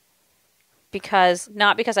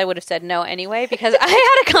not because I would have said no anyway, because I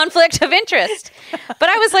had a conflict of interest. But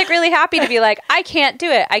I was like really happy to be like, I can't do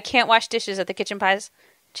it. I can't wash dishes at the kitchen pie.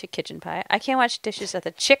 I can't wash dishes at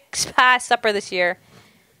the chicks pie supper this year.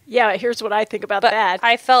 Yeah, here's what I think about But that.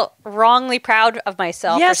 I felt wrongly proud of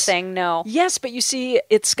myself for saying no. Yes, but you see,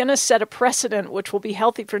 it's going to set a precedent which will be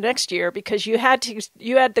healthy for next year, because you had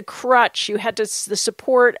the crutch, you had the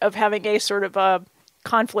support of having a sort of a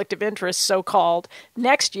conflict of interest, so-called.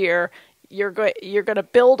 Next year, you're going to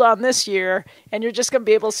build on this year, and you're just going to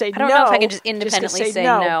be able to say no. I don't know if I can just You're independently gonna say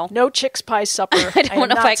no. No chicks pie supper. I don't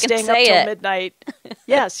know if I can staying say up till it. midnight.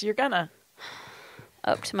 Yes, you're gonna.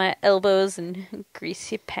 Up to my elbows in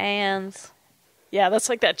greasy pans. Yeah, that's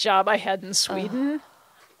like that job I had in Sweden.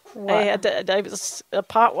 What? I was a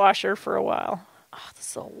pot washer for a while.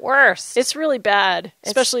 It's the worst. It's really bad,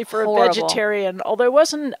 especially for horrible. a vegetarian. Although I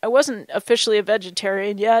wasn't officially a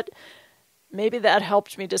vegetarian yet. Maybe that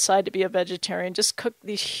helped me decide to be a vegetarian. Just cook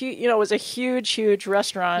these it was a huge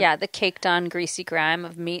restaurant. Yeah, the caked on greasy grime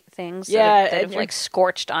of meat things Yeah, that and have you're- like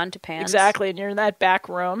scorched onto pans. Exactly, and you're in that back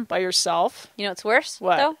room by yourself. You know what's worse?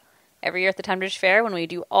 What? Though? Every year at the Tunbridge Fair, when we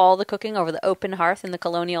do all the cooking over the open hearth in the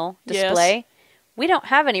colonial display, we don't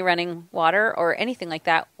have any running water or anything like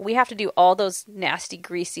that. We have to do all those nasty,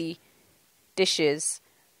 greasy dishes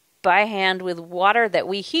by hand with water that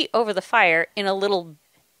we heat over the fire in a little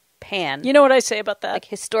pan. You know what I say about that? Like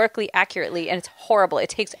historically accurately, and it's horrible. It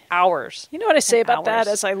takes hours. You know what I say about hours. that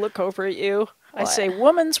as I look over at you? I What? say,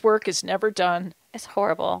 woman's work is never done. It's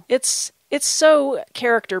horrible. It's so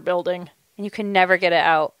character building. And you can never get it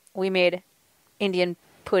out. We made Indian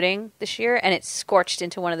pudding this year, and it scorched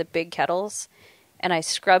into one of the big kettles. And I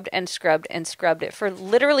scrubbed and scrubbed and scrubbed it for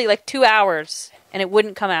literally like 2 hours, and it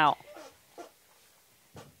wouldn't come out.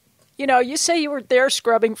 You know, you say you were there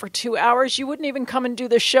scrubbing for 2 hours. You wouldn't even come and do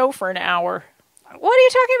the show for an hour. What are you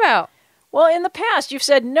talking about? Well, in the past, you've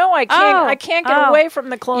said, no, I can't get away from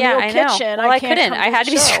the Colonial Kitchen. Well, I can't couldn't. come I had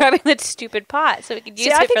to be the show." scrubbing the stupid pot so we could use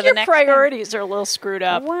See, I it think for the your next priorities are a little screwed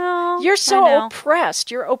up. Well, You're I so know. oppressed.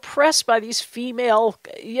 You're oppressed by these female,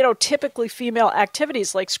 typically female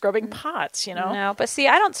activities like scrubbing pots, No, but see,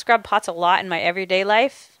 I don't scrub pots a lot in my everyday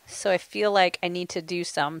life, so I feel like I need to do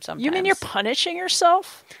some sometimes. You mean you're punishing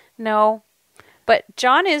yourself? No, but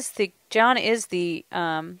John is the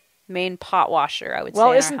main pot washer, I would say. Well,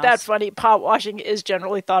 in our isn't that house. funny? Pot washing is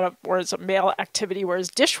generally thought of more as a male activity, whereas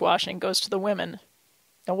dishwashing goes to the women.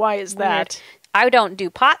 And why is that? I don't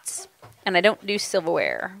do pots, and I don't do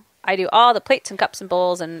silverware. I do all the plates and cups and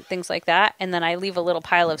bowls and things like that, and then I leave a little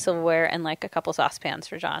pile of silverware and like a couple saucepans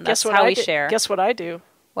for John. That's how we share. Guess what I do?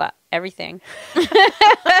 What? Everything.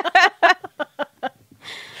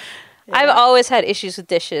 I've always had issues with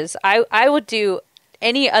dishes. I would do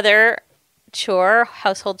any other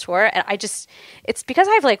household chore, and it's because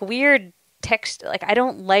I have like weird texture. Like I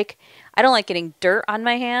don't like getting dirt on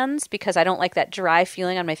my hands because I don't like that dry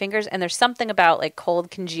feeling on my fingers. And there's something about like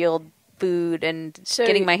cold congealed food and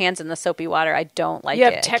getting my hands in the soapy water. I don't like it. You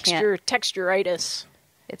have texturitis.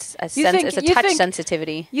 It's a touch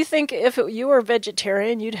sensitivity. You think if you were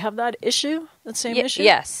vegetarian, you'd have that issue? That same issue?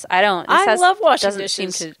 Yes, I don't. I love washing doesn't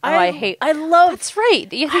dishes. Seem to, I hate. I love. That's right.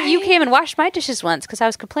 You came and washed my dishes once because I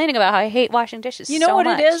was complaining about how I hate washing dishes. You know so what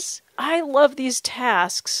much. it is? I love these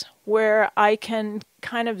tasks where I can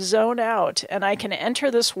kind of zone out and I can enter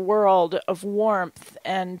this world of warmth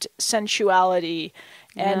and sensuality.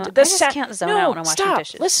 And I just can't zone out when I'm washing stop.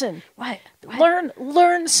 dishes. Listen. What?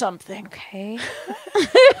 Learn something. Okay.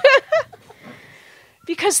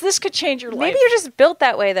 Because this could change your life. Maybe you're just built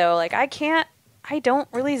that way, though. Like, I don't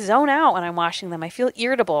really zone out when I'm washing them. I feel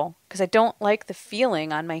irritable because I don't like the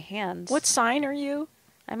feeling on my hands. What sign are you?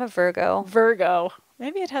 I'm a Virgo. Virgo.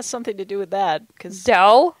 Maybe it has something to do with that.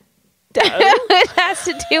 Dough? It has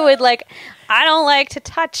to do with, like, I don't like to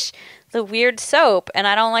touch the weird soap, and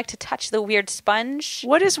I don't like to touch the weird sponge.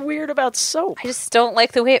 What is weird about soap? I just don't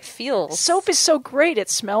like the way it feels. Soap is so great. It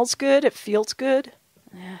smells good. It feels good.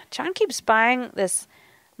 Yeah. John keeps buying this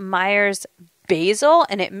Myers basil,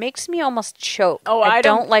 and it makes me almost choke. Oh, I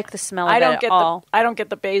don't like the smell of it at all. I don't get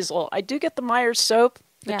the basil. I do get the Myers soap.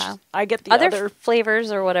 Yeah. I get the other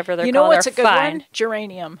flavors or whatever they're called. You know what's a good fine. one?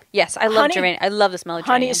 Geranium. Yes, I love geranium. I love the smell of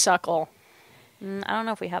geranium. Honeysuckle. I don't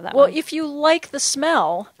know if we have that Well, one. if you like the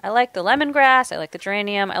smell. I like the lemongrass. I like the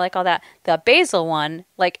geranium. I like all that. The basil one,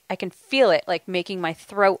 like, I can feel it, like, making my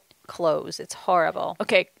throat close. It's horrible.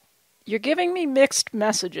 Okay, you're giving me mixed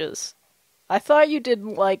messages. I thought you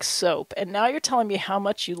didn't like soap, and now you're telling me how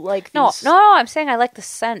much you like these. No, I'm saying I like the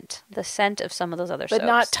scent of some of those other soaps. But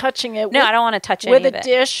not touching it. No, I don't want to touch any with of a it.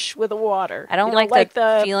 dish with the water. I don't like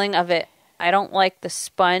the feeling of it. I don't like the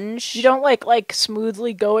sponge. You don't like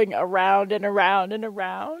smoothly going around and around and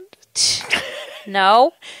around?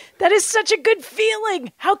 No. That is such a good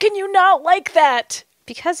feeling. How can you not like that?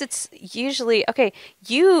 Because it's usually, okay,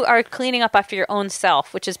 you are cleaning up after your own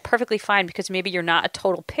self, which is perfectly fine because maybe you're not a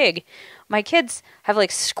total pig. My kids have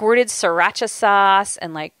like squirted sriracha sauce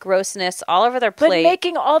and like grossness all over their plate. But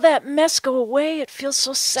making all that mess go away, it feels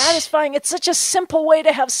so satisfying. It's such a simple way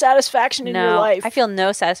to have satisfaction in your life. I feel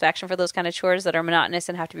no satisfaction for those kind of chores that are monotonous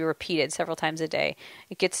and have to be repeated several times a day.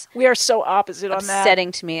 It gets We are so opposite on that.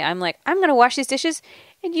 upsetting to me. I'm like, I'm going to wash these dishes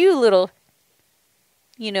and you little...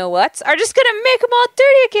 you know what? Are just going to make them all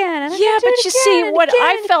dirty again. And Yeah, but you see, what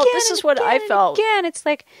I felt, this is what I felt. Again, it's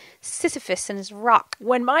like Sisyphus and his rock.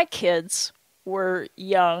 When my kids were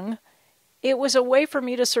young, it was a way for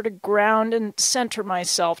me to sort of ground and center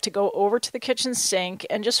myself, to go over to the kitchen sink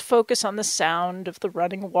and just focus on the sound of the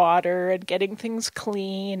running water and getting things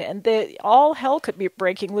clean. And all hell could be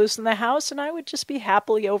breaking loose in the house, and I would just be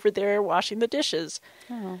happily over there washing the dishes.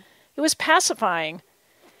 Oh. It was pacifying.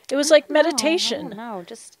 It was like meditation. No,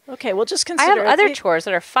 just... Okay, well, just I consider have other chores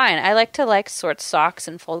that are fine. I like to sort socks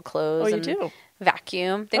and fold clothes. Oh, you and do?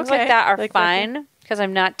 Vacuum. Things Okay, like that are like fine because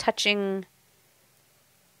I'm not touching...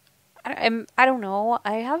 I don't know.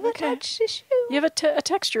 I have a touch issue. You have a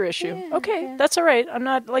texture issue. Yeah, okay, yeah. that's all right. I'm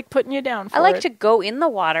not putting you down for it. I like to go in the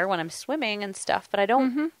water when I'm swimming and stuff, but I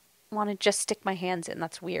don't want to just stick my hands in.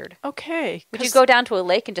 That's weird. Okay. Would you go down to a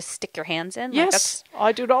lake and just stick your hands in? Yes.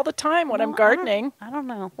 I do it all the time when I'm gardening. I don't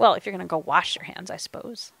know. Well, if you're going to go wash your hands, I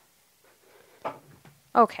suppose.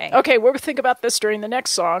 Okay. Okay, we'll think about this during the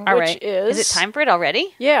next song, All which right. is... Is it time for it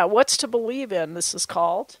already? Yeah, What's to Believe In, this is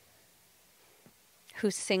called. Who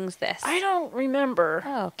sings this? I don't remember.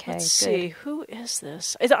 Okay, Let's good. see. Who is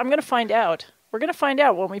this? I'm going to find out. We're going to find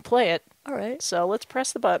out when we play it. All right. So let's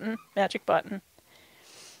press the button, magic button.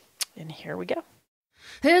 And here we go.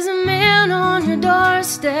 There's a man on your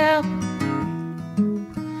doorstep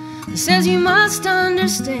that says you must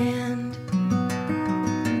understand.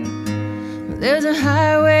 There's a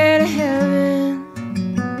highway to heaven.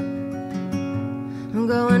 I'm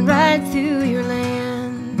going right through your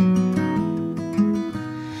land.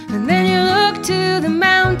 And then you look to the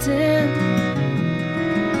mountain,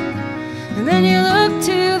 and then you look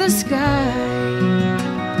to the sky,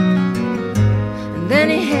 and then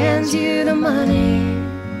he hands you the money,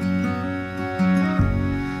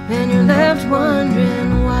 and you're left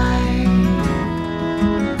wondering why.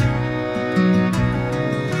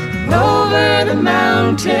 Over the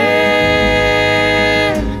mountain,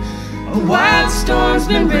 a wild storm's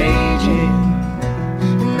been raging,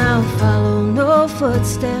 and I'll follow no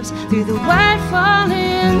footsteps through the white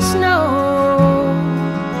falling snow.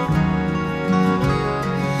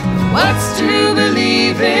 What's to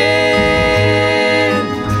believe in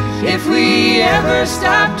if we ever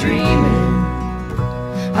stop dreaming?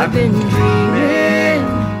 I've been dreaming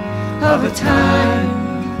of a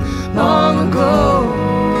time long ago.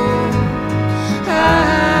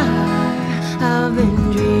 I've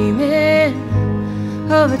been dreaming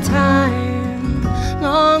of a time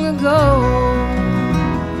long ago.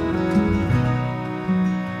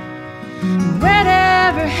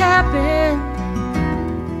 Whatever happened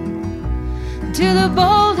to the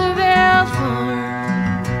Boulderville farm?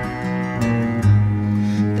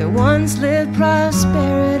 There once lived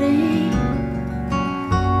prosperity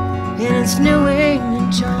in its New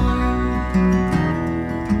England charm.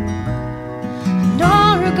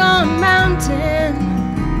 Oregon mountain,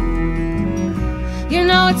 you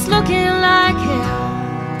know it's looking like hell,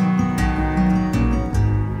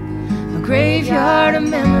 a graveyard of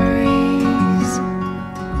memories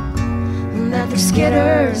that the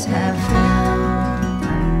skidders have found.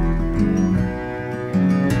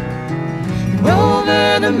 And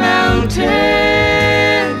over the mountain,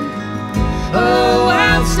 a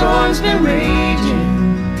wild storm's been raging,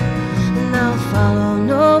 and I'll follow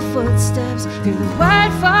no footsteps through the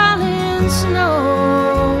white falling snow.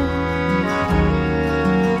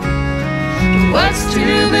 What's to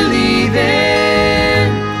believe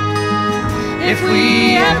in if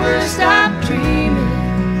we ever stop dreaming?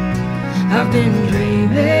 I've been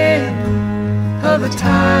dreaming of a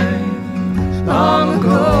time long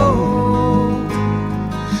ago.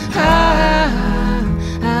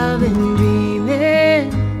 I've been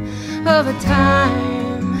dreaming of a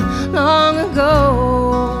time long ago.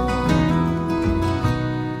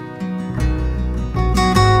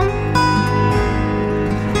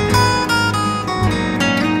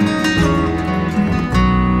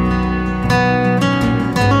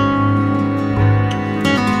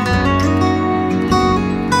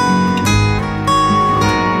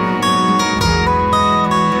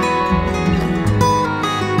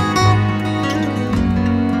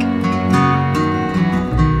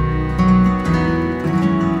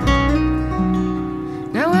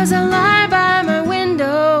 As I lie by my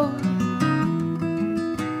window,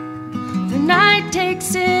 the night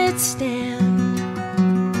takes its stand,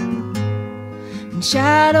 and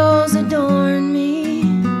shadows adorn me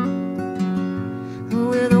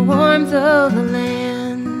with the warmth of the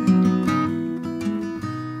land.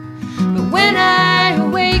 But when I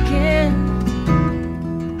awaken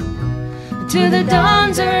to the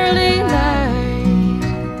dawn's early light,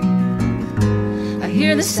 I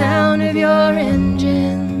hear the sound of your engine,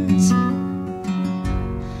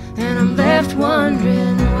 and I'm left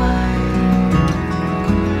wondering why.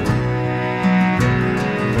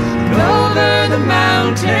 Over the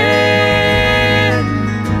mountain,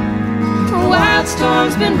 a wild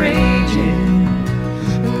storm's been raging,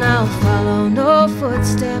 and I'll follow no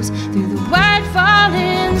footsteps through the white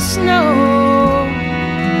falling snow.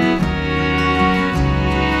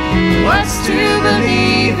 What's to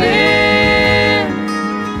believe in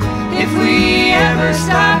if we ever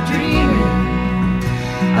stop dreaming?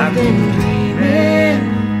 I've been dreaming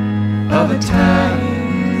of a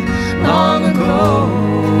time long ago.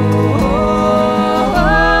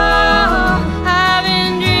 I've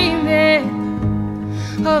been dreaming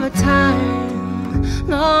of a time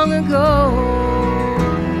long ago.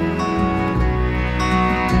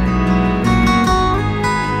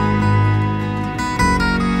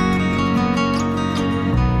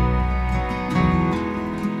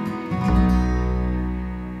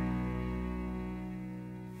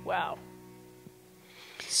 Wow.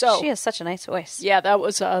 So She has such a nice voice. yeah, that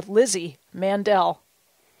was Lizzy Mandell.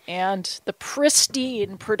 And the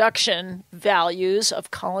pristine production values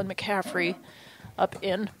of Colin McCaffrey up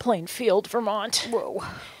in Plainfield, Vermont. Whoa.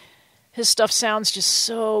 His stuff sounds just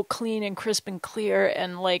so clean and crisp and clear,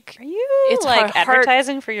 and like Are you it's like heart-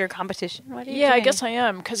 advertising for your competition? What are you Yeah, I doing? guess I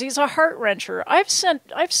am, because he's a heart wrencher. I've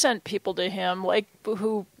sent people to him like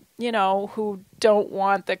who who don't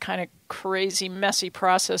want the kind of crazy messy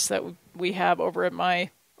process that we have over at my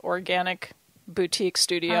organic boutique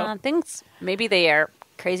studio. Things maybe they are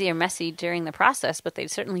crazy or messy during the process, but they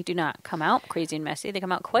certainly do not come out crazy and messy. They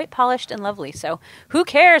come out quite polished and lovely. So who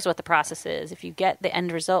cares what the process is if you get the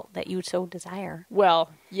end result that you so desire?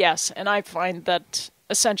 Well, yes, and I find that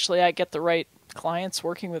essentially I get the right clients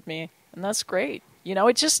working with me, and that's great.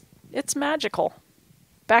 It's magical.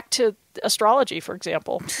 Back to astrology, for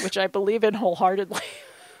example, which I believe in wholeheartedly.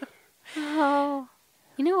 Oh,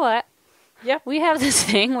 you know what? Yeah. We have this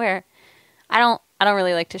thing where I don't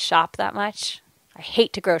really like to shop that much. I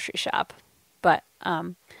hate to grocery shop, but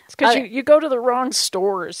It's because you go to the wrong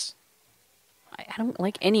stores. I don't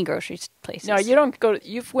like any grocery places. No, you don't go.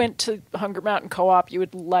 You've went to Hunger Mountain Co-op. You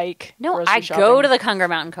would like. No, grocery I shopping. go to the Hunger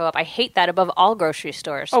Mountain Co-op. I hate that above all grocery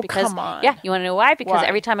stores. Oh, because, come on. Yeah, you want to know why? Because Why?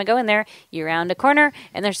 every time I go in there, you round a corner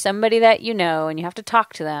and there's somebody that you know and you have to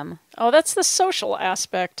talk to them. Oh, that's the social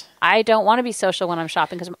aspect. I don't want to be social when I'm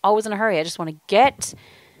shopping because I'm always in a hurry. I just want to get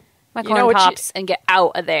my You corn know what pops and get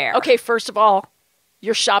out of there. Okay, first of all,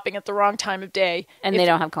 you're shopping at the wrong time of day. And they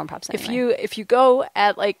don't have corn pops anyway. If you go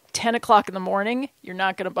at like 10 o'clock in the morning, you're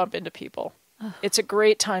not going to bump into people. It's a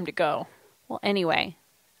great time to go. Well, anyway,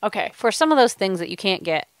 Okay. for some of those things that you can't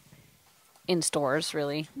get in stores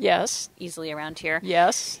really Yes. easily around here,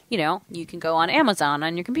 Yes. you can go on Amazon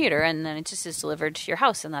on your computer and then it just is delivered to your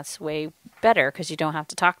house, and that's way better because you don't have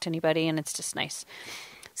to talk to anybody and it's just nice.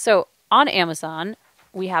 So on Amazon,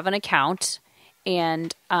 we have an account,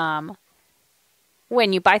 and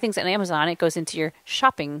when you buy things on Amazon, it goes into your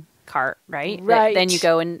shopping cart, right? Right. Then you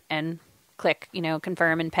go and click,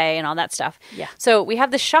 confirm and pay and all that stuff. Yeah. So we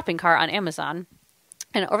have this shopping cart on Amazon,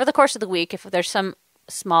 and over the course of the week, if there's some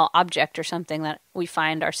small object or something that we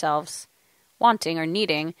find ourselves wanting or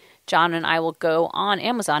needing, John and I will go on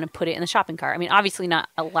Amazon and put it in the shopping cart. I mean, obviously not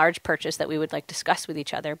a large purchase that we would like discuss with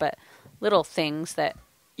each other, but little things that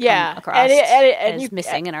come across and as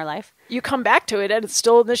missing in our life. You come back to it and it's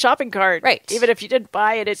still in the shopping cart. Right. Even if you didn't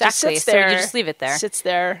buy it, it Exactly. just sits there. So you just leave it there. Sits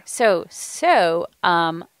there. So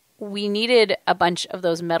we needed a bunch of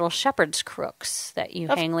those metal shepherd's crooks that you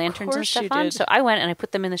Of hang lanterns and course stuff you on. did. So I went and I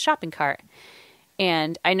put them in the shopping cart.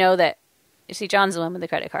 And I know that, you see, John's the one with the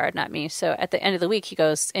credit card, not me. So at the end of the week, he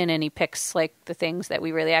goes in and he picks like the things that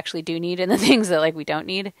we really actually do need and the things that like we don't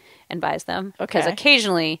need and buys them. Because Okay.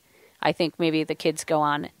 occasionally, I think maybe the kids go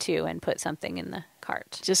on too and put something in the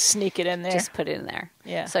cart. Just sneak it in there. Just put it in there.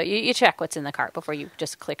 Yeah. So you check what's in the cart before you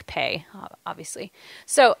just click pay, obviously.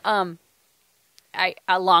 So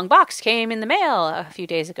a long box came in the mail a few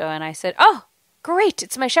days ago, and I said, "Oh, great!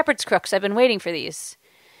 It's my shepherd's crooks. I've been waiting for these."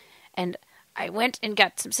 And I went and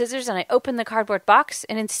got some scissors, and I opened the cardboard box,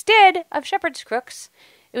 and instead of shepherd's crooks,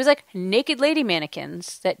 it was like naked lady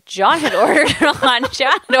mannequins that John had ordered on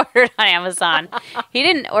Amazon. He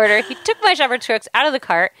didn't order. He took my shepherd's crooks out of the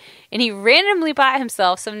cart, and he randomly bought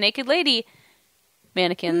himself some naked lady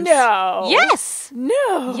mannequins. No. Yes.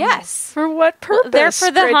 No. Yes. For what purpose? They're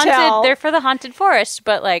for the pray haunted. tell? They're for the haunted forest.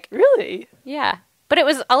 But like, Really? yeah. But it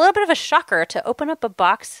was a little bit of a shocker to open up a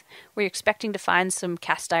box where you're expecting to find some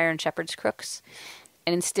cast iron shepherd's crooks,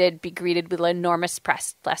 and instead be greeted with enormous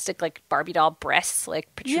plastic like Barbie doll breasts like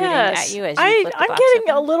protruding at you as you flip the I'm box getting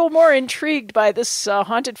open. a little more intrigued by this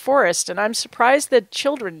haunted forest, and I'm surprised that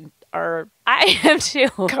children are I am too.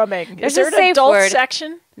 coming. There's Is there a an safe adult word.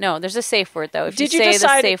 section? No, there's a safe word though. If Did you you say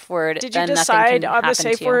decide- the safe word, Did you then nothing decide can on the happen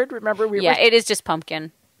safe to you. word? Remember, we Yeah, were. it is just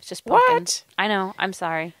pumpkin. It's just pumpkin. What? I know. I'm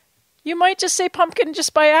sorry. You might just say pumpkin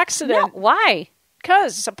just by No, accident. why?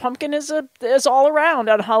 Because a pumpkin is all around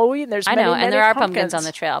on Halloween. There's I many, know, many and there are pumpkins on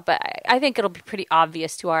the trail, but I think it'll be pretty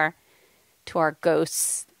obvious to our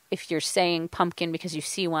ghosts if you're saying pumpkin because you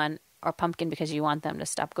see one, or pumpkin because you want them to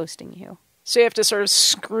stop ghosting you. So you have to sort of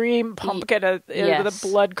scream pumpkin with Yes. a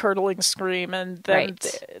blood-curdling scream, and then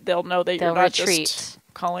Right. they'll know that They'll you're not retreat. just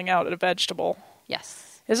calling out at a vegetable.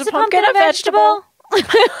 Yes. Is a pumpkin a vegetable?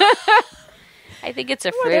 I think it's a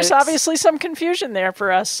Well, fruit. there's obviously some confusion there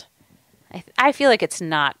for us. I feel like it's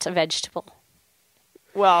not a vegetable.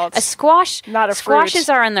 Well, A it's squash. not a Squashes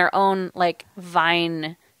fruit. are in their own like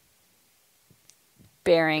vine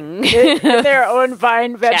bearing in their own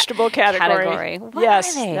vine vegetable category. What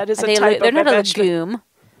Yes, are they? that is Are a they type they're of not a vegetable. legume.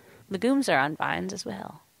 Legumes are on vines as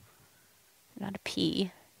well. They're not a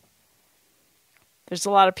pea. There's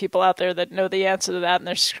a lot of people out there that know the answer to that, and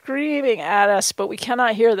they're screaming at us, but we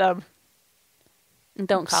cannot hear them. And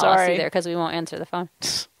don't call us Sorry. either because we won't answer the phone.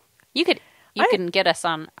 You can get us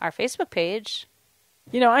on our Facebook page.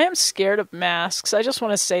 I am scared of masks. I just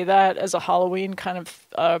want to say that as a Halloween kind of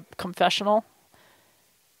confessional.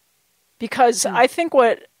 Because I think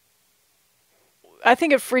it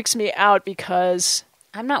freaks me out because...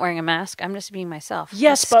 I'm not wearing a mask. I'm just being myself.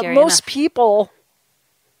 Yes, That's but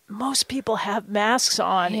most people have masks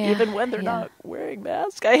on, Yeah, even when they're not wearing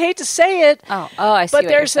masks. I hate to say it. Oh, I see. But what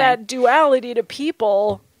there's you're saying. that duality to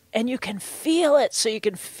people, and you can feel it. So you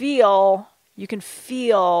can feel the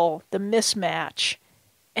mismatch,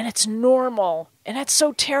 and it's normal, and it's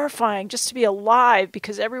so terrifying just to be alive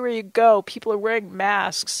because everywhere you go, people are wearing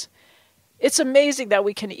masks. It's amazing that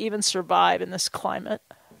we can even survive in this climate.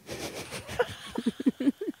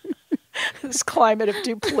 This climate of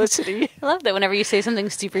duplicity. I love that whenever you say something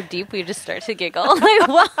super deep, we just start to giggle. Like,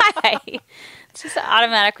 why? It's just an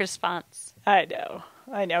automatic response. I know,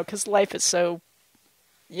 because life is so,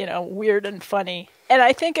 weird and funny. And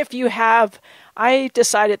I think I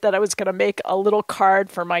decided that I was going to make a little card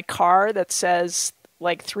for my car that says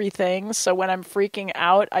like 3 things. So when I'm freaking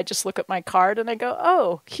out, I just look at my card and I go,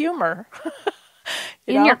 oh, humor.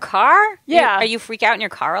 In your car? Yeah. Are you freak out in your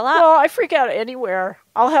car a lot? Well, I freak out anywhere.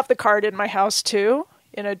 I'll have the card in my house too,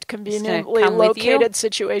 in a conveniently come with you? located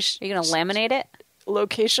situation. Are you going to laminate it?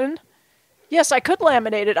 Location? Yes, I could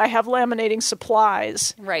laminate it. I have laminating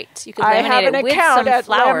supplies. Right. You could I laminate have an it with account some at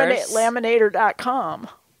flowers. laminator.com.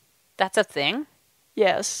 That's a thing?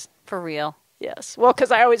 Yes. For real. Yes. Well,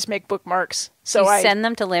 because I always make bookmarks. So you send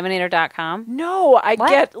them to laminator.com? No, I What?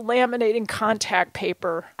 get laminating contact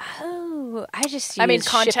paper. Oh, I just use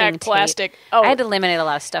contact shipping plastic. tape. Oh. I had to laminate a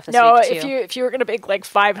lot of stuff this No, week, too. if you were going to make like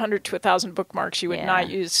 500 to 1,000 bookmarks, you would Yeah.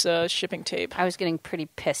 not use shipping tape. I was getting pretty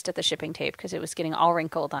pissed at the shipping tape because it was getting all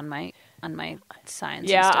wrinkled on my signs.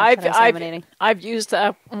 Yeah, and stuff that I was laminating. I've used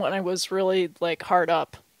that when I was really like hard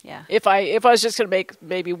up. Yeah. If I was just going to make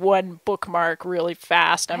maybe one bookmark really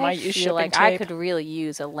fast, I might use feel shipping like tape. I could really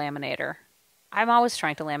use a laminator. I'm always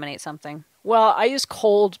trying to laminate something. Well, I use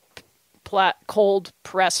cold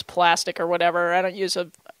press plastic or whatever. I don't use a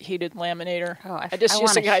heated laminator. Oh, I just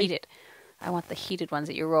want use to heat it. I want the heated ones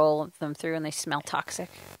that you roll them through and they smell toxic.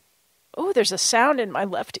 Oh, there's a sound in my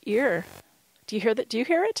left ear. Do you hear that? Do you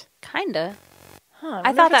hear it? Kinda. Huh,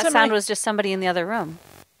 I thought that sound was just somebody in the other room.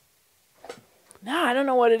 No, I don't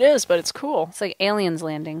know what it is, but it's cool. It's like aliens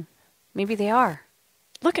landing. Maybe they are.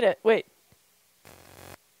 Look at it. Wait.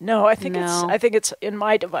 No, I think No. it's in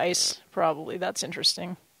my device, probably. That's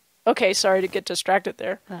interesting. Okay, sorry to get distracted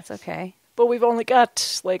there. That's okay. But we've only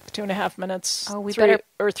got like 2.5 minutes. Oh, we 3 better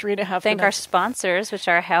or 3.5 Thank our minutes. sponsors, which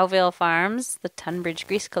are Howvale Farms, the Tunbridge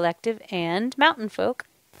Grease Collective, and Mountain Folk.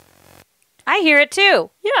 I hear it too.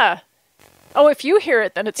 Yeah. Oh, if you hear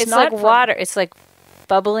it, then it's not like water. It's like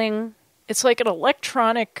bubbling. It's like an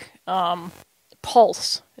electronic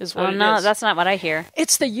pulse is what Oh it no, is. that's not what I hear.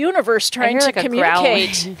 It's the universe trying hear to like a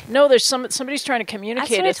communicate. growling. No, there's somebody's trying to communicate.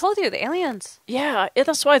 That's what I It's- told you. The aliens. Yeah,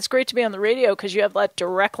 that's why it's great to be on the radio because you have that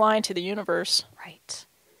direct line to the universe. Right.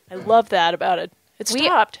 I love that about it. It We-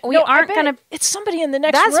 stopped. we No, I aren't bet gonna- It's somebody in the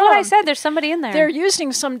next That's room. what I said. There's somebody in there. They're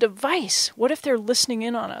using some device. What if they're listening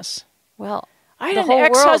in on us? well, I had the an whole world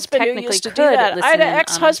ex-husband who technically used to do could that. I had listen an in on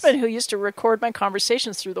ex-husband us. who used to record my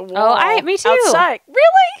conversations through the wall. me too. Outside.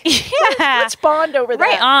 Really? Yeah. Let's bond over that.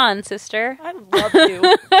 Right on, sister. I love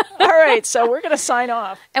you. All right, so we're going to sign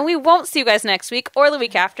off. And we won't see you guys next week or the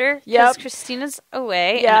week after because Yep. Christina's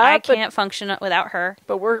away Yeah, and I but- can't function without her.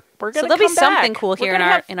 But we're going to So there'll be something cool here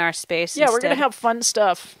in our space. Yeah, we're instead. going to have fun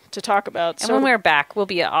stuff to talk about. And So when we're back, we'll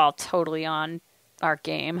be all totally on our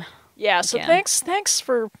game. yeah, so again. thanks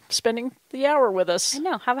for spending the hour with us. I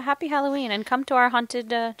know. Have a happy Halloween and come to our haunted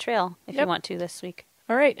trail if you Yep. want to this week.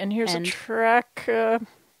 All right, and here's And- a track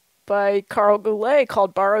by Carl Goulet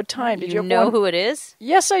called "Borrowed Time." Did you have know one? who it is?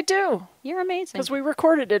 Yes, I do, You're amazing. because we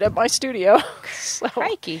recorded it at my studio. So,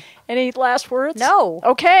 Crikey. any last words? No.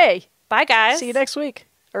 Okay. Bye, guys. See you next week,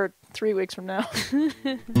 or 3 weeks from now.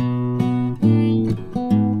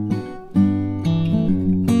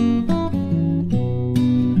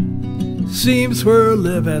 Seems we're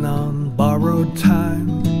living on borrowed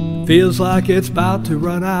time. Feels like it's about to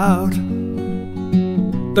run out.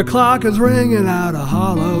 The clock is ringing out a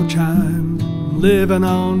hollow chime. Living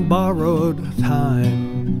on borrowed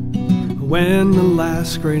time. When the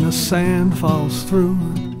last grain of sand falls through,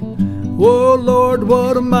 oh Lord,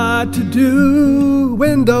 what am I to do?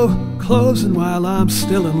 Window closing while I'm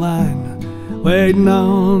still in line, waiting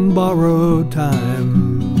on borrowed time.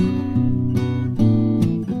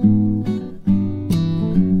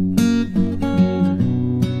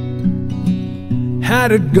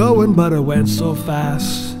 Had it going, but it went so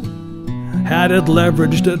fast. had it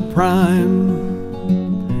leveraged at prime.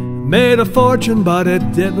 Made a fortune, but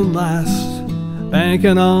it didn't last,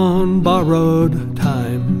 banking on borrowed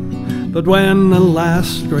time. But when the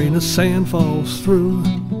last grain of sand falls through,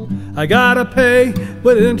 I gotta pay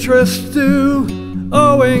what interest due.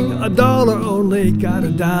 Owing $1 only got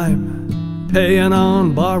a dime, paying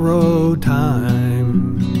on borrowed time.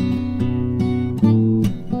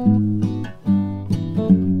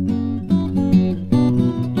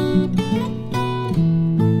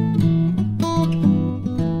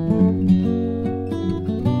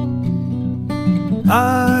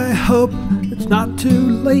 I hope it's not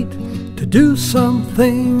too late to do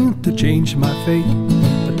something to change my fate.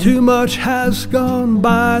 But too much has gone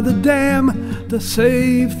by the dam to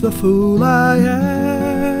save the fool I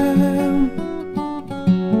am.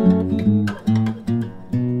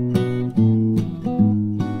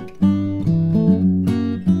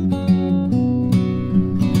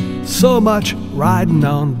 So much riding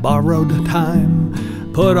on borrowed time,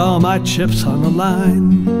 put all my chips on the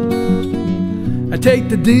line. I take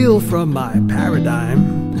the deal from my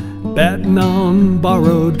paradigm, betting on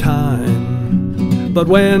borrowed time. But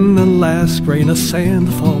when the last grain of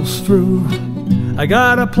sand falls through, I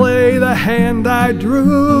gotta play the hand I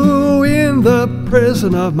drew in the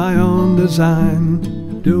prison of my own design,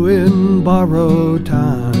 doing borrowed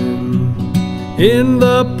time. In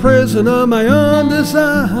the prison of my own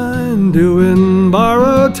design, doing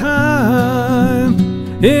borrowed time.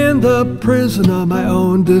 In the prison of my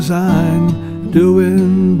own design,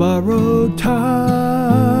 doing borrowed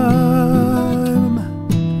time.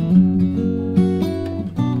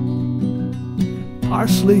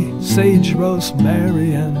 Parsley, sage,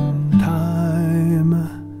 rosemary, and thyme,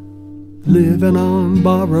 living on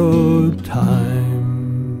borrowed time.